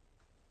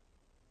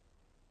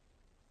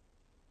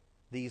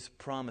these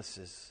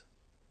promises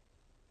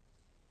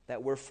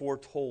that were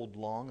foretold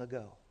long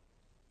ago.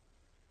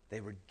 They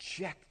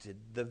rejected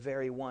the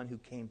very one who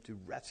came to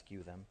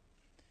rescue them.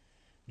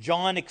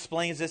 John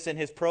explains this in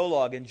his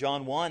prologue in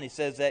John 1. He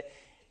says that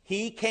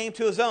he came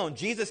to his own.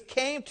 Jesus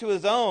came to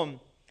his own,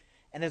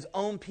 and his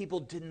own people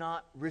did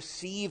not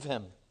receive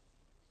him.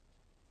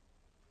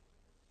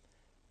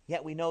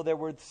 Yet we know there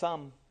were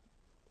some,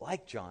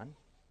 like John,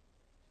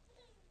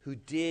 who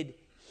did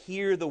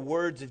hear the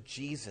words of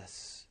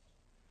Jesus.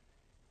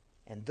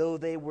 And though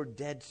they were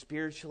dead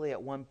spiritually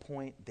at one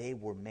point, they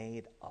were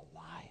made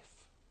alive.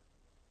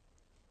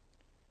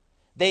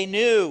 They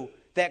knew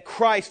that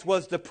Christ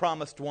was the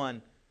promised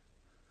one.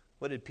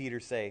 What did Peter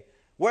say?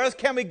 Where else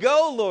can we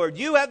go, Lord?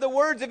 You have the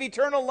words of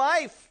eternal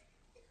life.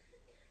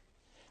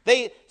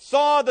 They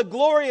saw the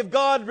glory of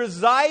God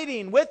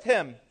residing with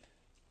him.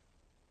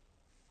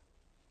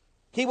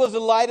 He was the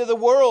light of the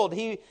world.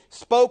 He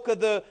spoke of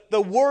the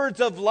words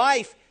of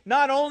life.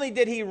 Not only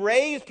did he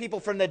raise people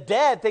from the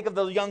dead, think of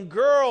the young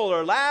girl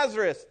or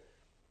Lazarus,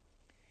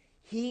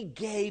 he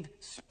gave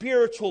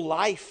spiritual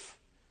life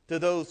to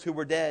those who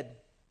were dead.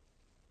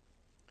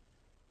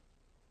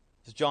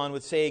 As John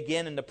would say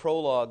again in the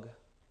prologue,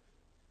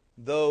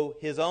 though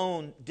his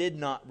own did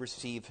not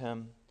receive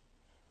him,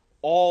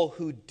 all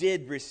who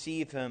did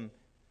receive him,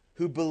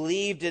 who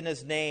believed in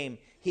his name,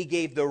 he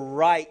gave the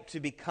right to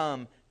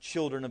become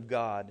children of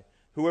God,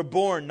 who were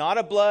born not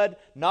of blood,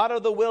 not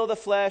of the will of the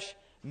flesh,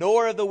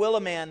 nor of the will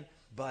of man,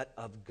 but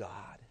of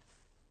God.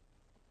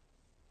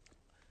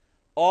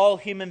 All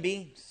human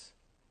beings,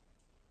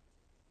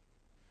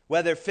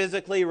 whether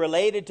physically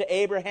related to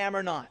Abraham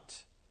or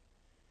not,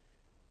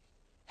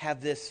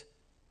 have this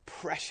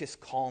precious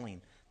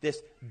calling,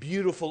 this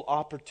beautiful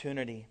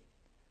opportunity.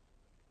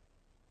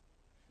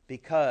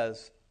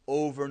 Because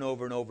over and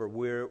over and over,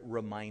 we're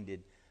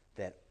reminded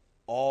that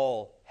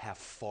all have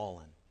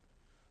fallen.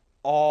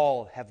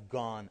 All have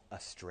gone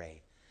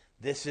astray.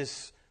 This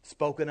is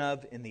spoken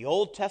of in the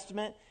Old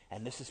Testament,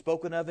 and this is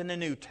spoken of in the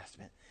New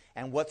Testament.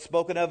 And what's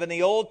spoken of in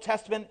the Old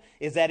Testament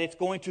is that it's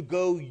going to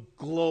go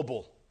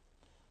global.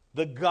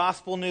 The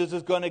gospel news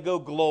is going to go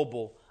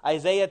global.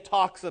 Isaiah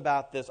talks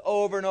about this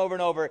over and over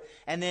and over.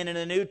 And then in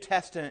the New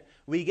Testament,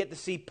 we get to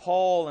see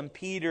Paul and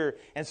Peter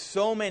and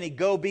so many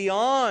go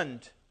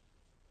beyond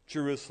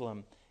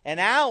Jerusalem and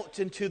out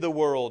into the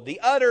world, the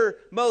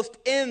uttermost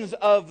ends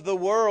of the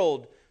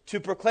world,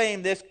 to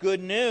proclaim this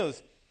good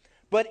news.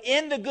 But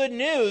in the good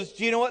news,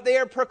 do you know what they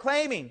are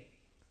proclaiming?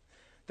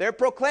 They're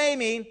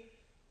proclaiming,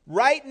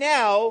 right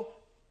now,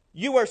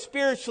 you are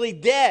spiritually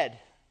dead,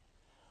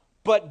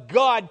 but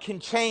God can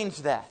change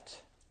that.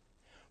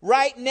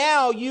 Right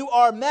now, you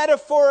are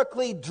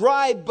metaphorically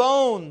dry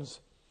bones,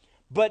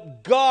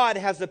 but God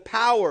has the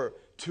power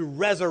to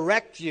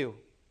resurrect you.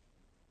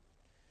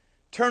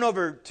 Turn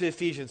over to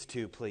Ephesians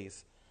 2,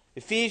 please.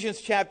 Ephesians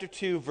chapter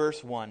 2,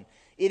 verse 1.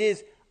 It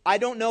is, I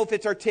don't know if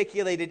it's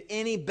articulated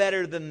any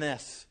better than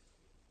this.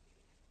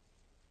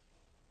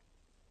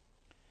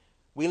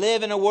 We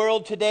live in a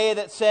world today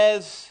that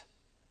says,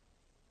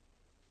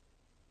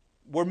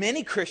 where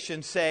many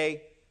Christians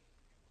say,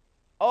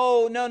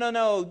 oh,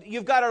 no,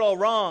 you've got it all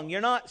wrong.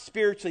 You're not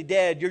spiritually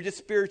dead. You're just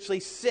spiritually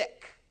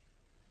sick.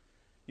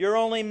 You're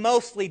only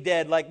mostly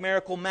dead, like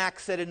Miracle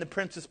Max said in The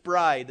Princess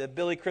Bride, the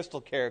Billy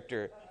Crystal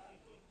character.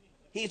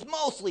 He's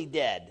mostly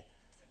dead.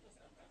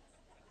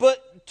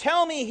 But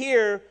tell me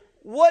here,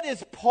 what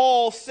does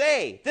Paul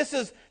say?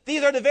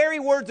 These are the very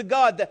words of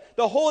God.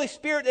 The Holy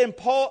Spirit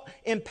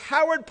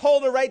empowered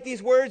Paul to write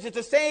these words. It's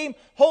the same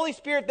Holy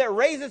Spirit that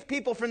raises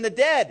people from the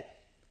dead.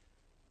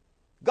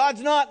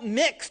 God's not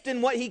mixed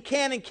in what he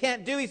can and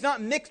can't do. He's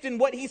not mixed in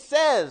what he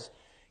says.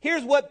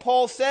 Here's what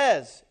Paul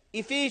says.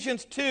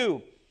 Ephesians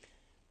 2.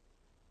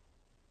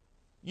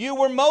 You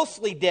were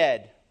mostly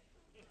dead.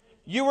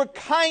 You were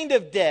kind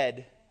of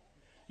dead.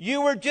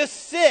 You were just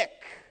sick.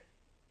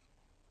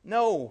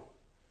 No.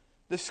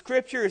 The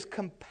scripture is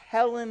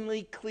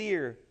compellingly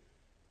clear.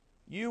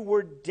 You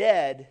were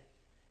dead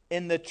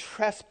in the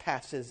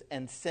trespasses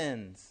and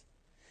sins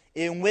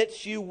in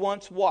which you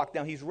once walked.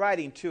 Now he's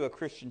writing to a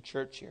Christian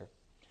church here,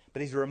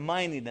 but he's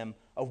reminding them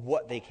of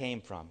what they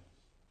came from.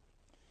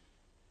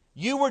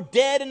 You were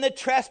dead in the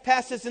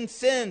trespasses and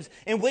sins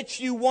in which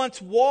you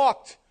once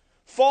walked,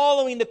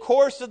 following the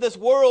course of this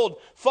world,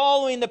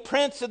 following the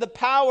prince of the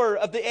power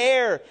of the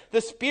air,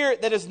 the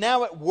spirit that is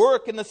now at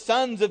work in the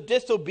sons of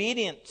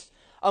disobedience,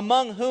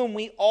 among whom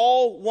we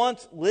all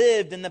once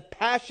lived in the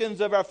passions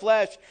of our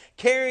flesh,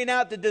 carrying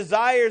out the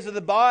desires of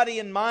the body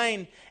and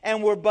mind,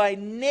 and were by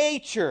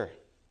nature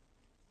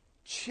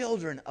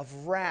children of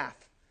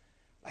wrath,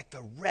 like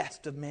the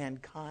rest of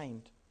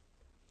mankind.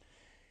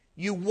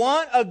 You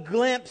want a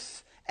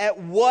glimpse at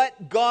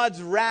what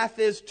God's wrath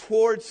is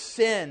towards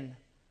sin?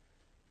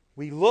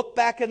 We look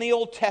back in the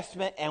Old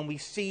Testament and we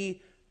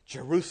see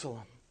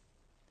Jerusalem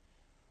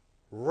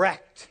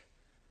wrecked,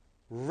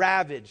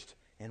 ravaged,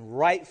 and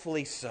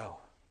rightfully so.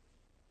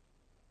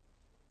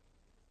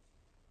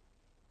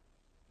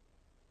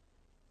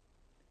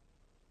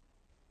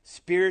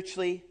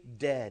 Spiritually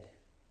dead.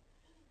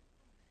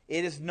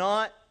 It is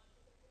not,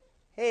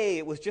 hey,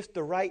 it was just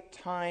the right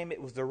time, it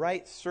was the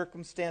right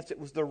circumstance, it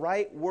was the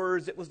right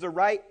words, it was the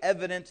right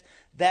evidence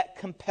that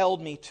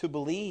compelled me to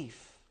believe.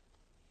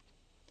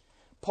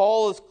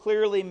 Paul is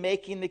clearly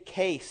making the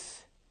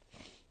case,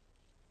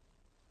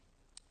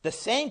 the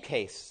same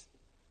case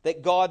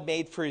that God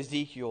made for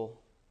Ezekiel.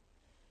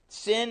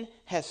 Sin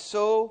has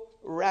so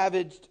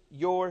ravaged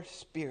your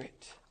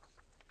spirit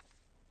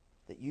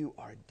that you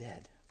are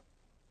dead.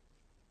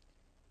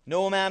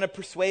 No amount of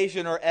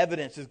persuasion or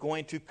evidence is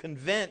going to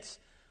convince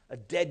a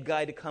dead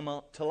guy to come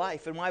out to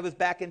life. And when I was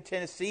back in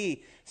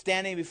Tennessee,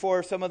 standing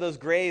before some of those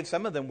graves,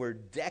 some of them were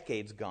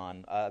decades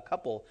gone, a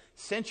couple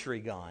century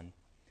gone,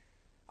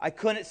 I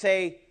couldn't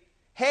say,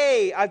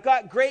 hey, I've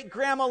got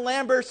great-grandma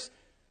Lambert's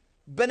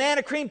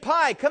banana cream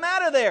pie. Come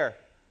out of there.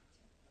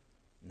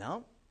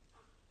 No.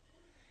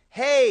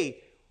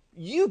 Hey,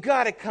 you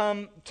got to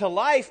come to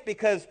life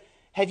because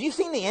have you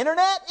seen the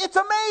internet? It's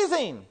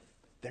amazing.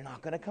 They're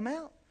not going to come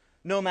out.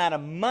 No amount of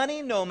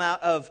money, no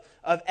amount of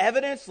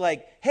evidence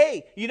like,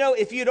 hey, you know,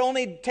 if you'd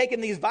only taken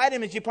these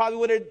vitamins, you probably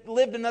would have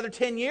lived another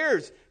 10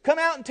 years. Come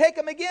out and take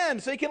them again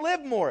so you can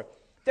live more.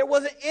 There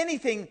wasn't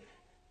anything.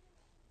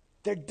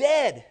 They're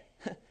dead.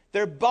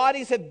 Their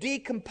bodies have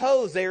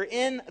decomposed. They're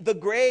in the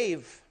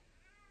grave.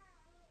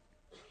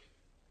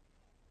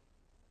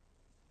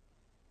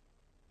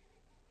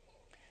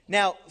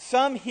 Now,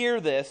 some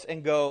hear this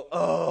and go,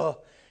 oh,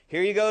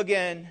 here you go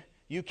again,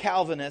 you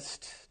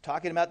Calvinist,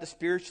 talking about the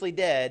spiritually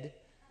dead.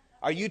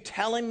 Are you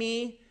telling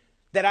me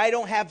that I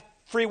don't have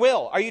free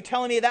will? Are you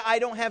telling me that I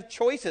don't have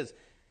choices?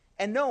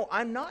 And no,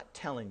 I'm not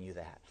telling you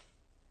that.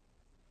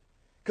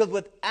 Because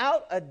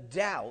without a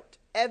doubt,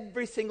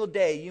 every single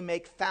day you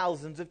make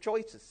thousands of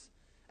choices.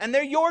 And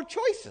they're your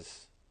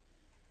choices.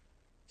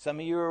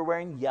 Some of you are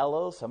wearing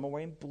yellow, some are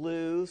wearing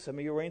blue, some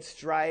of you are wearing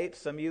stripes,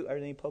 some of you, are there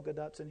any polka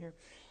dots in here?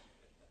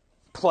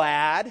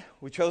 Plaid.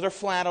 We chose our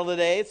flannel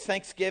today. It's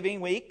Thanksgiving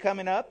week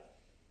coming up.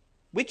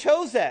 We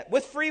chose that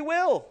with free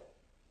will.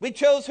 We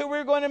chose who we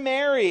were going to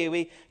marry.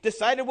 We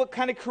decided what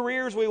kind of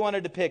careers we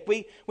wanted to pick.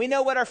 We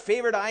know what our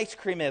favorite ice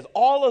cream is.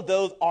 All of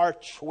those are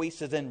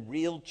choices and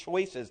real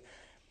choices.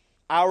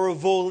 Our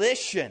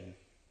volition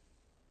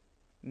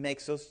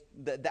makes us,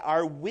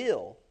 our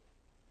will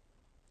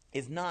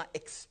is not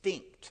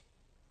extinct.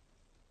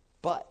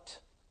 But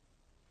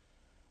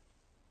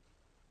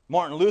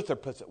Martin Luther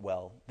puts it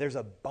well, there's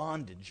a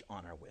bondage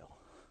on our will.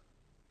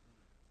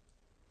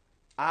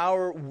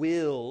 Our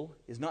will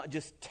is not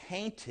just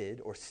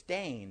tainted or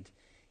stained,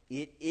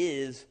 it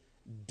is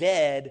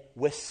dead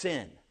with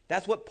sin.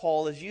 That's what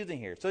Paul is using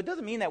here. So it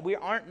doesn't mean that we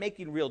aren't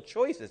making real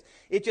choices.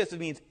 It just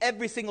means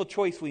every single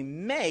choice we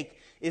make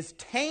is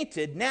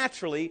tainted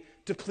naturally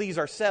to please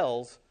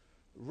ourselves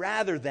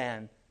rather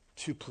than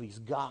to please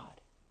God.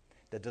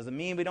 That doesn't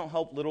mean we don't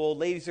help little old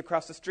ladies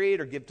across the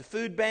street or give to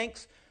food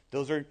banks.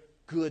 Those are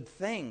good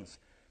things.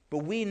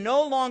 But we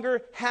no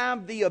longer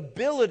have the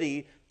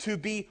ability to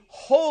be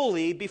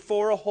holy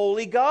before a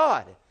holy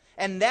God.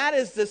 And that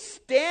is the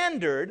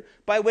standard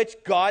by which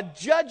God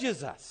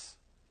judges us.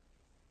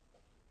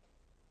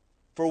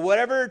 For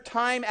whatever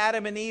time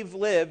Adam and Eve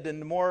lived, and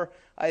the more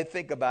I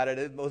think about it,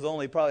 it was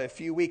only probably a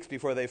few weeks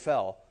before they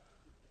fell.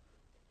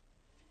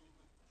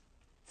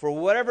 For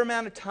whatever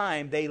amount of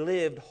time, they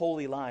lived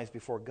holy lives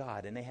before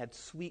God, and they had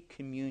sweet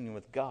communion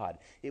with God.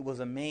 It was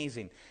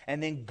amazing.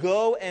 And then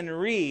go and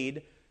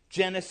read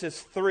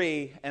Genesis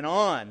 3 and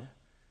on,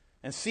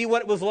 and see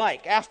what it was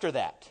like after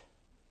that.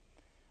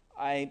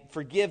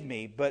 Forgive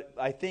me, but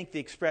I think the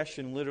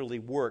expression literally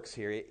works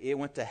here. It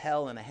went to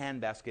hell in a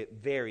handbasket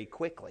very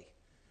quickly.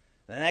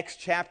 The next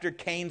chapter,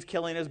 Cain's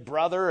killing his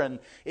brother, and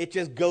it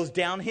just goes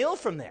downhill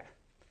from there.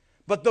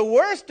 But the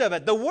worst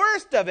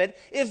of it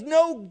is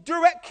no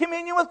direct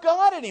communion with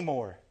God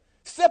anymore.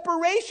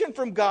 Separation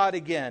from God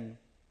again.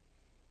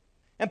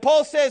 And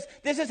Paul says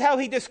this is how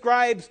he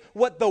describes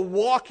what the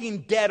walking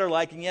dead are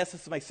like. And yes,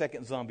 this is my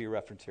second zombie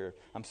reference here.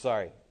 I'm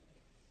sorry.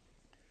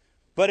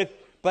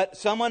 But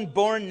someone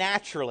born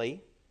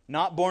naturally,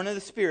 not born of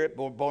the spirit,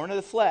 but born of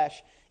the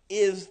flesh,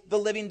 is the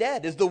living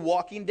dead, is the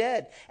walking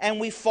dead. And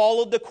we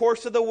followed the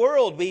course of the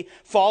world. We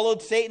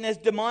followed Satan's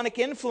demonic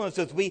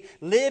influences. We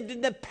lived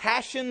in the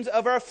passions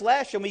of our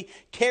flesh, and we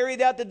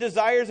carried out the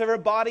desires of our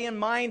body and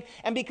mind.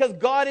 And because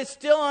God is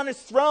still on his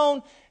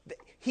throne,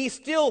 he's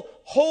still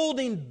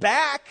holding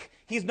back.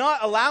 He's not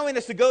allowing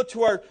us to go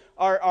to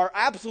our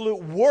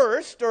absolute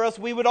worst, or else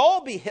we would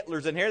all be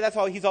Hitlers in here. That's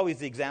how he's always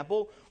the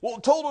example. Well,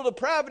 total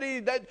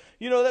depravity,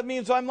 that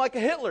means I'm like a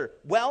Hitler.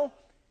 Well,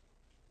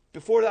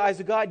 before the eyes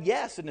of God,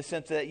 yes, in the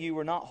sense that you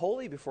were not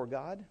holy before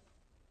God.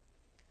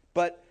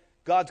 But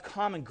God's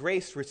common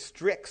grace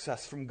restricts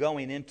us from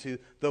going into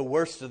the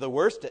worst of the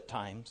worst at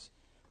times.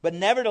 But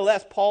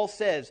nevertheless, Paul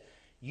says,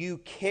 you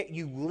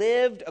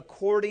lived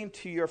according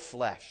to your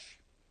flesh.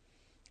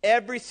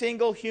 Every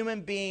single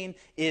human being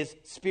is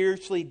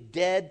spiritually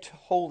dead to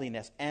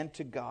holiness and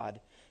to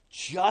God,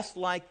 just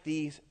like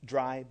these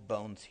dry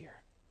bones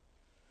here.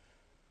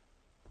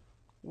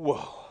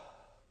 Whoa.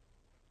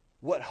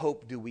 What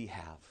hope do we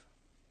have?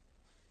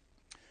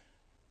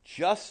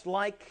 Just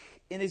like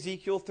in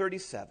Ezekiel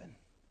 37,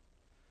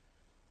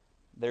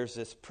 there's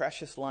this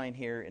precious line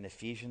here in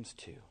Ephesians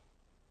 2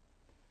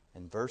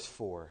 and verse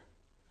 4.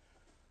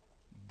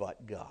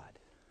 But God.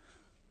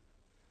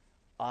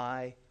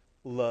 I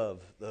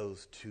love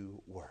those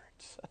two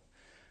words.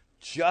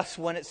 Just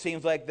when it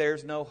seems like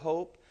there's no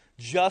hope,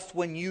 just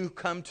when you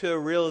come to a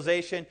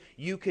realization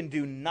you can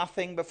do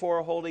nothing before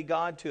a holy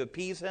God to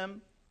appease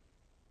Him,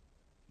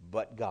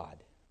 but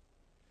God.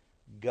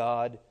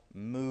 God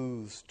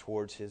moves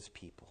towards His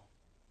people.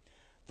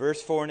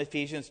 Verse 4 in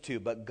Ephesians 2,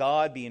 but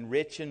God, being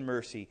rich in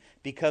mercy,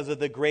 because of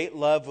the great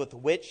love with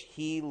which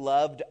He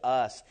loved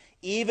us,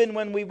 even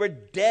when we were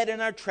dead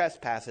in our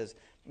trespasses,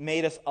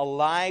 made us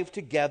alive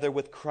together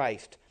with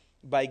Christ.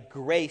 By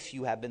grace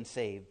you have been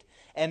saved,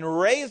 and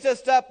raised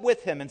us up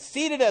with Him, and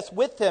seated us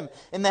with Him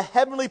in the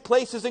heavenly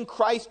places in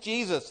Christ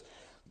Jesus,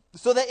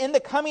 so that in the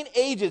coming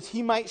ages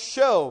He might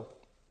show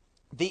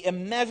the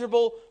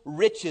immeasurable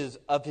riches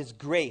of His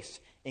grace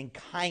and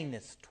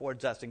kindness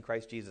towards us in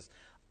Christ Jesus.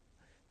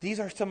 These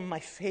are some of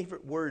my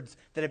favorite words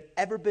that have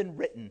ever been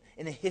written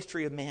in the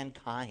history of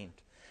mankind.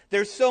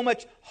 There's so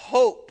much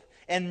hope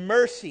and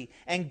mercy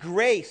and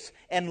grace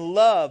and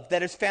love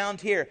that is found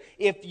here.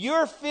 If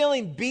you're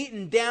feeling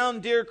beaten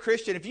down, dear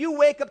Christian, if you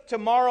wake up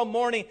tomorrow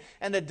morning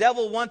and the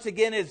devil once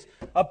again is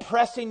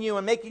oppressing you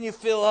and making you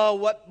feel,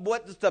 oh,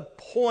 what's the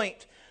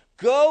point?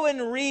 Go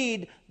and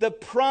read the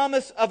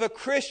promise of a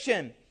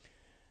Christian.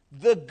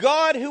 The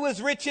God who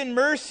is rich in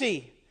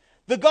mercy.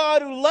 The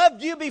God who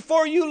loved you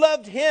before you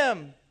loved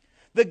Him.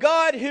 The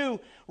God who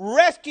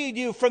rescued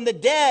you from the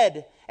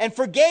dead and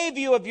forgave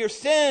you of your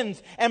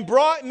sins and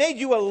made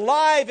you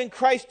alive in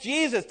Christ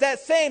Jesus.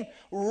 That same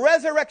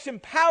resurrection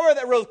power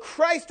that rose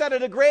Christ out of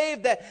the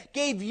grave, that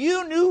gave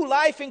you new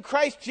life in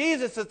Christ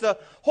Jesus, as the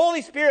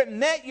Holy Spirit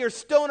met your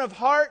stone of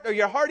heart, or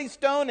your hearty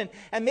stone,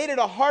 and made it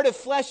a heart of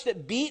flesh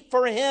that beat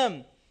for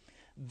Him.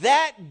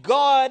 That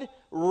God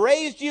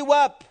raised you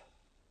up.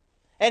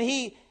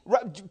 And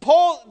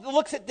Paul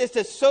looks at this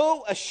as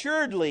so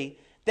assuredly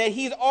that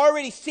he's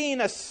already seen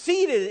us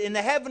seated in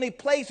the heavenly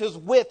places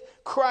with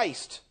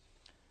Christ.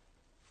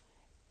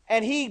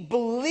 And he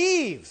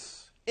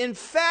believes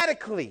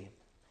emphatically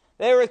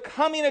there is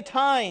coming a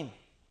time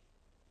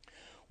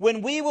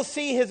when we will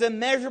see His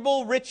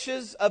immeasurable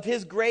riches of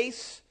His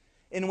grace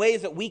in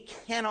ways that we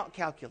cannot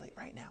calculate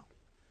right now.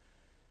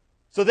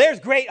 So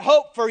there's great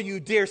hope for you,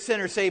 dear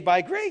sinner saved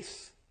by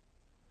grace.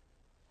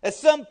 At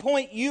some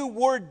point you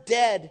were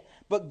dead,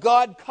 but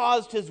God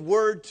caused His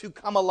word to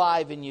come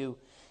alive in you.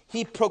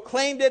 He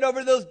proclaimed it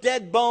over those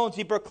dead bones.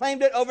 He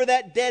proclaimed it over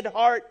that dead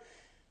heart.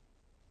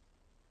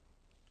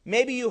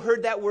 Maybe you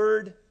heard that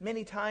word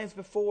many times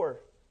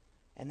before.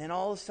 And then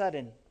all of a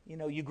sudden,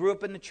 you grew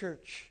up in the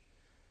church.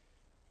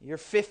 You're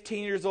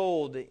 15 years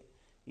old.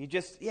 You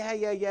just,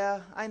 yeah,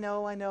 I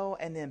know.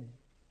 And then,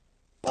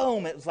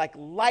 boom, it was like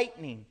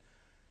lightning.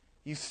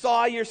 You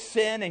saw your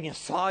sin and you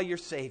saw your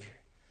Savior.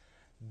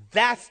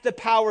 That's the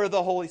power of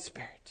the Holy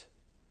Spirit.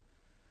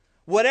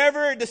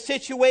 Whatever the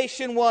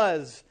situation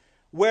was,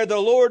 where the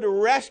Lord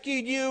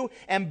rescued you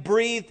and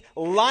breathed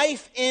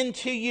life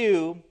into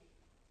you,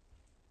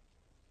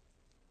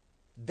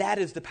 that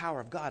is the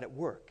power of God at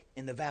work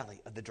in the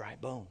valley of the dry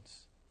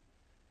bones.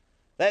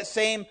 That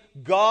same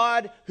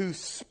God who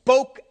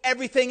spoke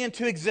everything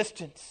into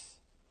existence.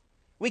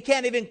 We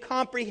can't even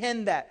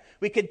comprehend that.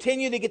 We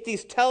continue to get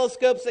these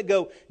telescopes that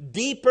go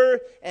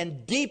deeper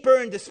and deeper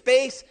into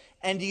space.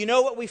 And do you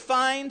know what we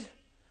find?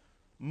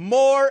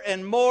 More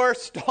and more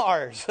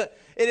stars.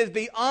 It is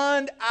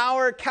beyond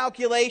our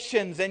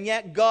calculations, and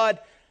yet God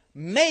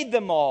made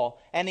them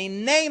all, and He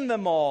named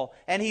them all,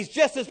 and He's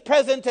just as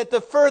present at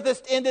the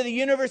furthest end of the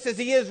universe as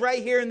He is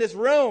right here in this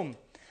room.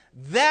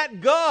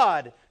 That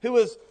God who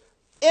is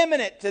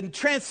immanent and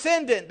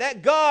transcendent,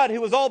 that God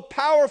who is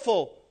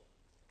all-powerful,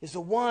 is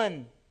the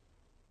one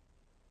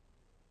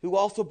who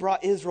also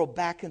brought Israel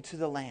back into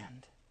the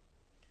land.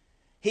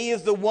 He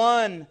is the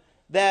one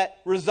that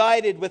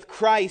resided with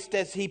Christ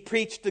as He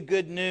preached the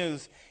good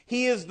news.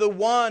 He is the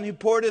one who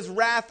poured His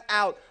wrath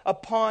out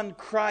upon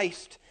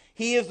Christ.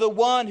 He is the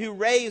one who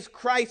raised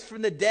Christ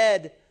from the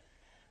dead.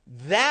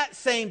 That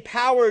same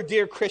power,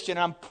 dear Christian,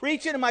 I'm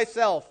preaching to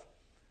myself,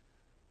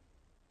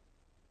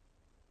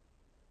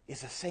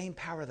 is the same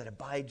power that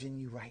abides in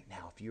you right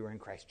now if you are in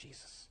Christ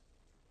Jesus.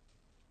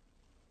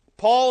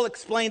 Paul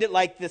explained it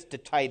like this to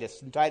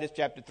Titus in Titus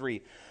chapter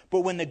 3.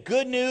 But when the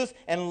good news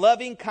and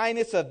loving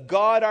kindness of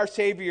God our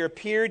Savior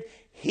appeared,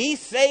 He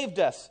saved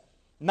us,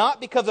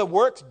 not because of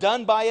works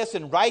done by us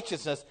in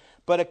righteousness,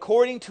 but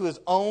according to His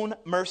own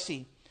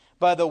mercy,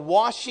 by the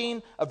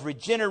washing of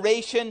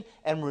regeneration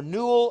and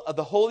renewal of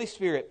the Holy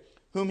Spirit,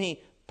 whom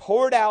He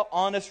poured out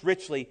on us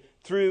richly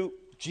through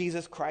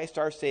Jesus Christ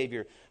our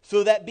Savior,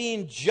 so that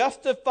being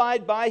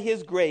justified by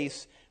His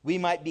grace, we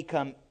might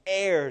become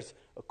heirs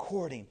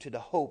according to the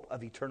hope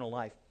of eternal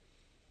life.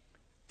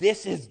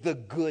 This is the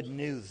good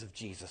news of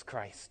Jesus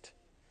Christ.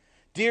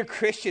 Dear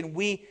Christian,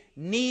 we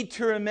need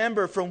to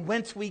remember from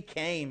whence we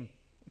came.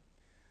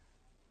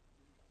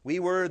 We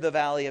were the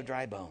valley of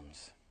dry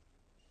bones.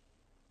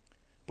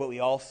 But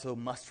we also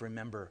must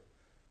remember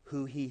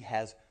who He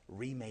has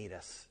remade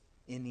us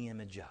in the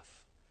image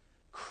of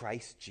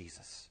Christ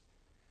Jesus,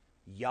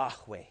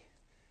 Yahweh,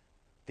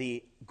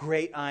 the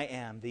great I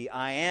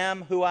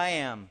am who I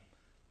am.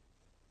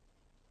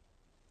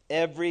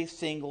 Every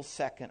single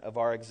second of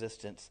our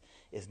existence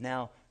is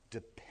now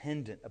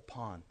dependent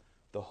upon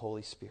the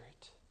Holy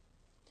Spirit.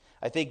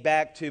 I think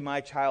back to my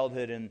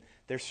childhood, and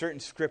there's certain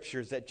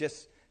scriptures that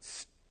just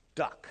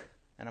stuck,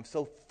 and I'm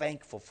so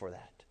thankful for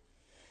that.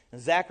 And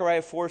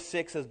Zechariah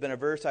 4:6 has been a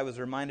verse I was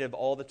reminded of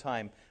all the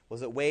time.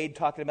 Was it Wade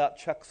talking about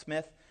Chuck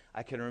Smith?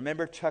 I can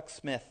remember Chuck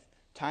Smith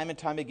time and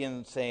time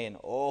again saying,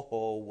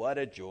 "Oh, what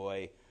a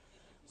joy.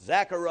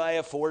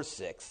 Zechariah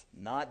 4:6,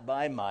 not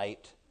by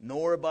might,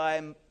 nor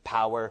by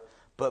power,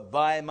 but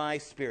by my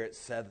Spirit,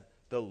 said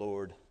the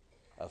Lord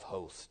of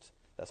hosts."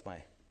 That's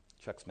my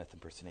Chuck Smith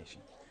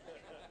impersonation.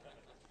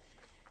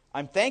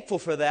 I'm thankful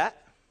for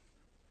that,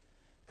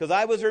 because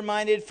I was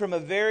reminded from a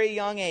very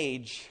young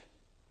age,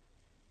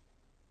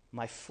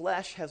 my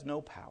flesh has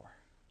no power.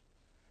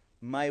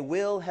 My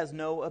will has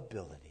no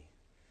ability.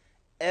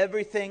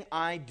 Everything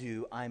I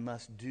do, I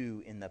must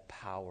do in the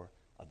power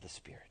of the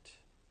Spirit.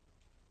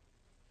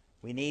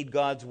 We need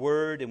God's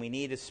Word, and we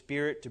need His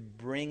Spirit to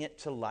bring it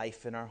to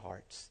life in our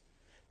hearts,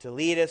 to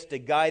lead us, to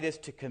guide us,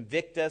 to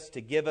convict us,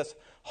 to give us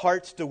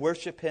hearts to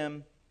worship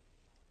Him,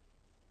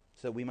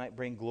 so that we might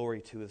bring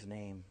glory to His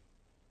name.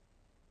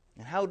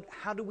 And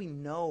how do we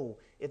know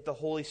if the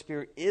Holy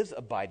Spirit is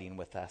abiding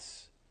with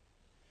us?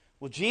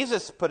 Well,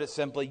 Jesus put it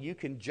simply, you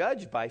can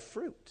judge by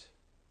fruit.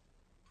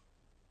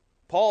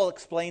 Paul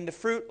explained the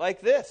fruit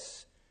like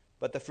this: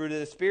 but the fruit of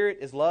the Spirit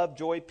is love,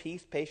 joy,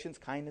 peace, patience,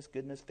 kindness,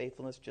 goodness,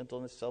 faithfulness,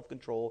 gentleness,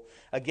 self-control.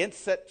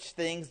 Against such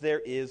things there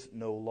is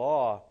no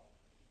law.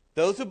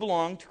 Those who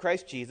belong to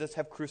Christ Jesus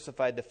have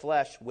crucified the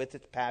flesh with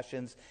its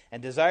passions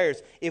and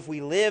desires. If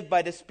we live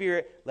by the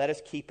Spirit, let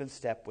us keep in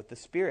step with the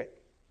Spirit.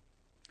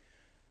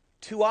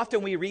 Too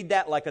often we read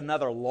that like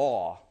another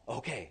law.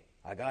 Okay,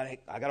 I got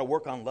to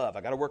work on love.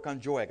 I got to work on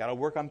joy. I got to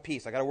work on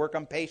peace. I got to work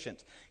on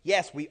patience.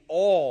 Yes, we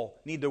all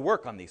need to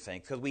work on these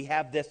things, because we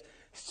have this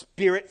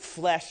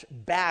spirit-flesh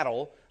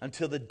battle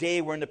until the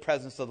day we're in the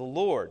presence of the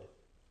Lord.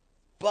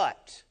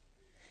 But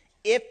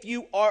if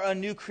you are a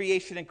new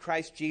creation in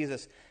Christ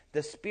Jesus,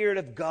 the Spirit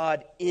of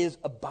God is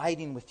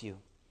abiding with you.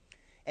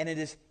 And it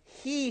is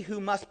He who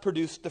must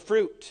produce the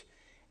fruit.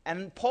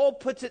 And Paul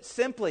puts it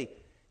simply,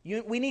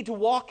 we need to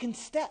walk in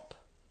step.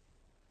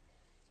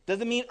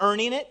 Doesn't mean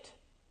earning it.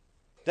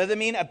 Doesn't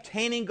mean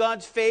obtaining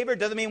God's favor.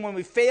 Doesn't mean when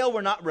we fail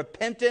we're not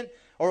repentant,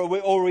 or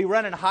we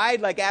run and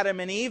hide like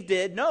Adam and Eve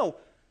did. No,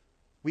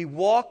 we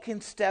walk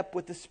in step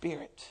with the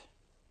Spirit.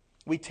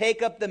 We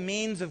take up the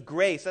means of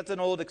grace. That's an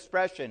old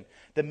expression.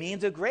 The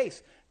means of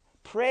grace.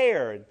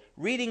 Prayer, and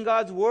reading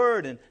God's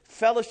Word, and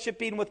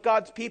fellowshipping with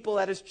God's people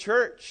at His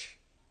church.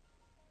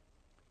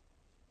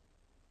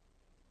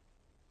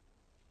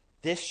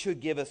 This should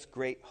give us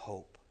great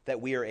hope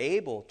that we are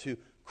able to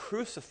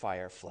crucify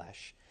our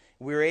flesh.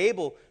 We are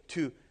able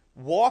to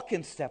walk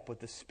in step with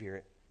the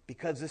Spirit,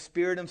 because the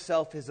Spirit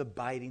Himself is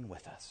abiding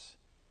with us.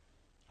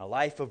 A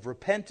life of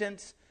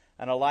repentance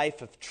and a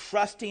life of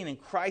trusting in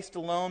Christ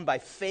alone, by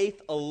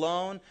faith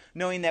alone,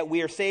 knowing that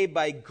we are saved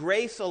by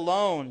grace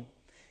alone.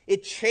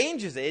 It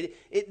changes it.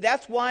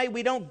 That's why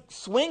we don't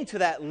swing to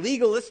that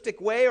legalistic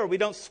way, or we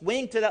don't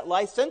swing to that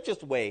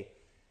licentious way.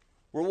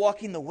 We're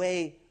walking the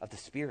way of the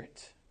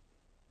Spirit.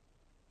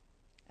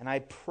 And I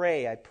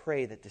pray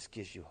that this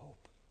gives you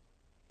hope.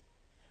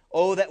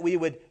 Oh, that we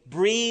would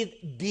breathe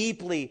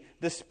deeply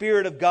the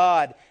Spirit of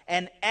God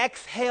and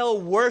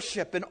exhale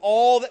worship in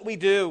all that we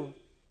do.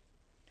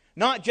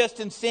 Not just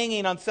in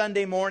singing on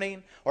Sunday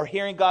morning or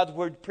hearing God's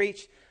Word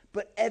preached,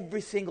 but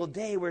every single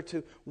day we're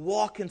to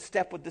walk in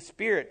step with the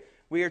Spirit.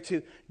 We are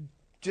to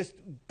just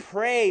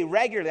pray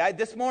regularly.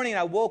 This morning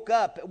I woke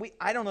up.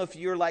 I don't know if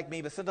you're like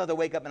me, but sometimes I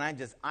wake up and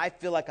I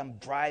feel like I'm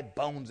dry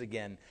bones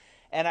again.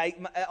 And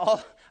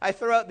I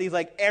throw out these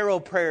like arrow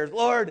prayers.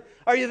 Lord,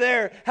 are you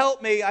there?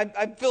 Help me.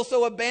 I feel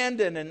so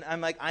abandoned. And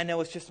I'm like, I know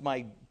it's just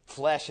my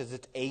flesh as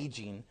it's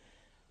aging.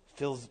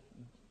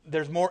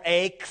 There's more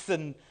aches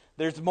and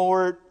there's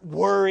more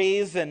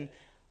worries. And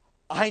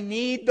I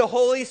need the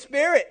Holy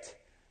Spirit.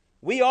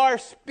 We are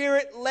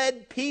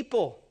Spirit-led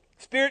people.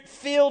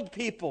 Spirit-filled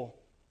people.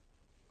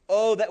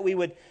 Oh, that we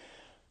would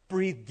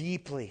breathe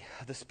deeply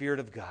the Spirit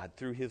of God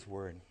through His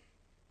Word.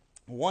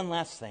 One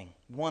last thing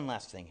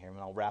here, and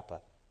I'll wrap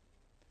up.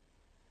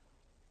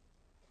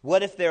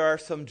 What if there are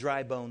some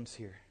dry bones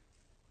here?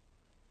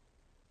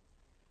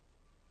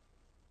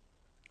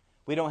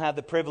 We don't have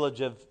the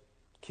privilege of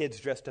kids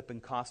dressed up in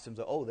costumes.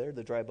 Oh, there are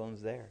the dry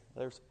bones there.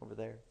 There's some over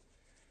there.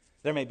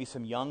 There may be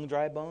some young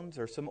dry bones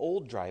or some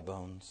old dry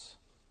bones.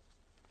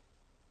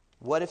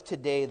 What if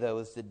today, though,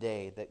 is the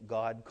day that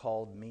God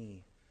called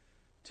me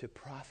to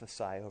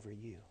prophesy over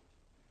you,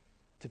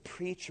 to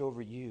preach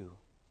over you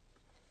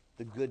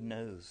the good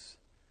news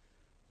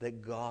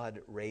that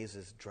God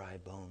raises dry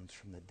bones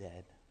from the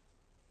dead,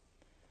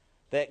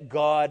 that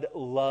God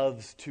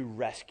loves to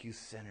rescue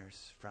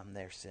sinners from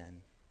their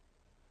sin.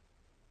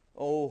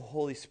 Oh,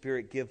 Holy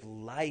Spirit, give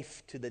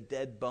life to the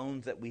dead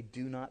bones that we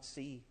do not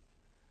see.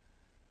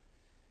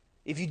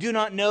 if you do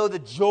not know the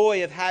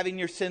joy of having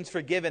your sins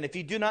forgiven, if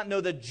you do not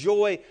know the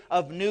joy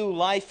of new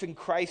life in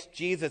Christ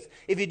Jesus,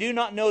 if you do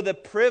not know the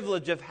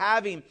privilege of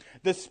having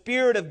the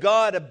Spirit of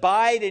God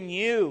abide in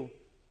you,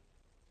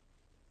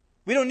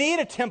 we don't need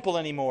a temple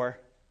anymore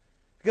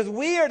because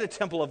we are the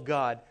temple of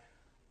God.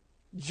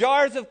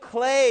 Jars of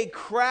clay,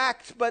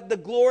 cracked, but the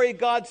glory of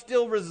God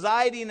still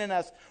residing in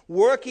us,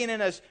 working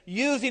in us,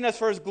 using us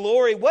for His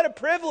glory. What a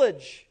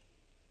privilege!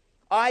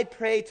 I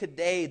pray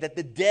today that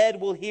the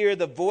dead will hear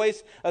the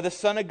voice of the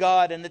Son of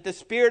God and that the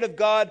Spirit of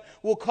God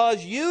will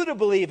cause you to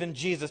believe in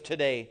Jesus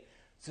today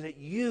so that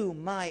you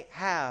might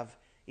have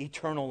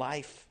eternal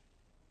life.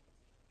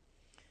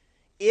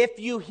 If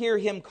you hear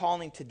Him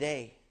calling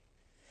today,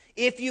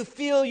 if you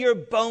feel your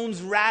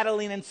bones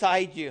rattling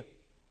inside you,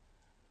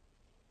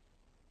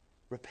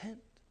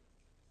 repent.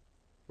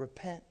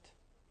 Repent.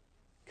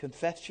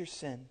 Confess your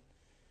sin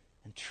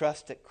and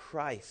trust that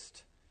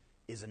Christ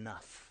is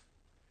enough.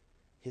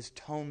 His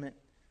atonement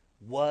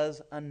was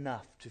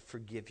enough to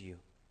forgive you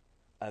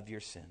of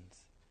your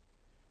sins.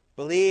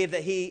 Believe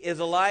that He is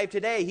alive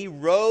today. He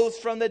rose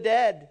from the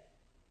dead.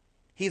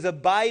 He's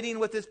abiding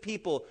with His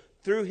people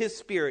through His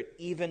Spirit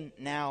even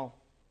now.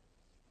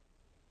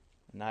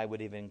 And I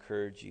would even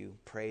encourage you,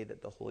 pray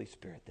that the Holy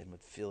Spirit then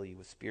would fill you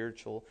with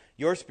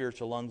your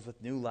spiritual lungs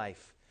with new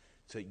life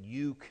so that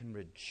you can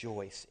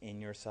rejoice in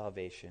your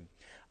salvation.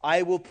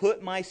 I will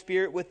put my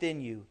Spirit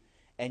within you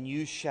and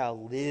you shall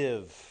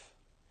live.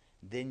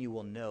 Then you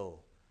will know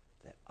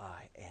that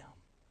I am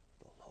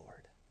the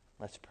Lord.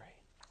 Let's pray.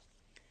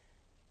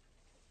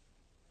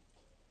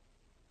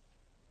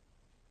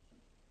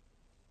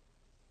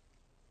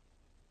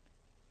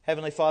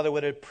 Heavenly Father,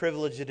 what a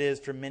privilege it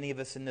is for many of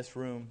us in this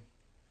room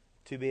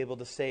to be able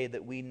to say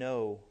that we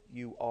know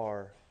you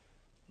are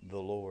the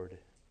Lord.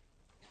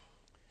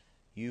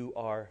 You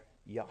are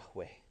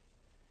Yahweh.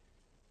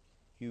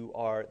 You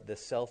are the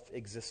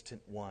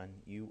self-existent one.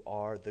 You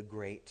are the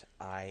great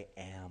I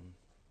am.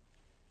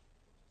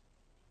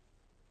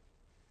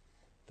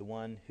 The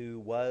one who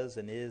was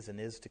and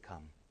is to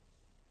come.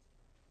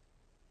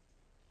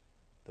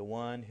 The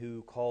one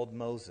who called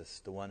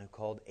Moses, the one who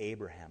called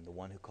Abraham, the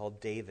one who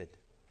called David.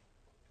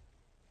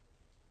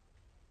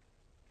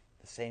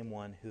 The same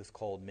one who's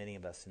called many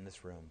of us in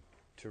this room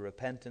to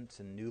repentance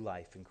and new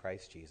life in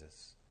Christ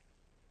Jesus.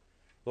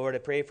 Lord, I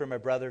pray for my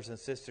brothers and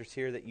sisters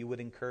here that you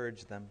would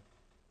encourage them.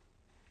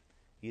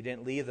 You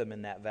didn't leave them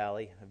in that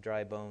valley of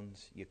dry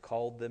bones. You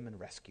called them and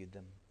rescued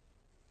them.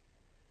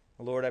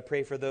 Lord, I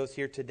pray for those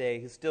here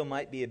today who still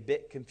might be a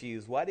bit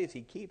confused. Why does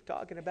he keep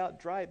talking about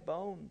dry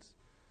bones?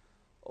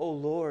 Oh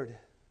Lord,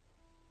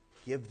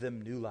 give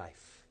them new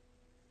life.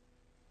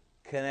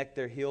 Connect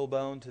their heel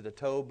bone to the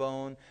toe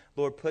bone.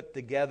 Lord, put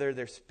together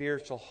their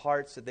spiritual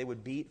hearts that they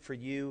would beat for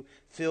you.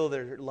 Fill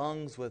their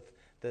lungs with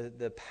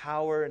the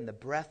power and the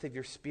breath of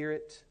your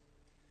Spirit.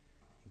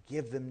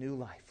 Give them new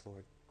life,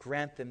 Lord.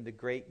 Grant them the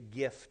great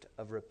gift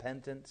of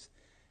repentance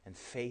and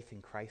faith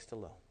in Christ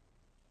alone.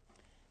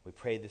 We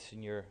pray this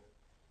in your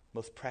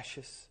most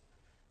precious,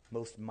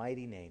 most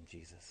mighty name,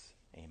 Jesus.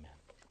 Amen.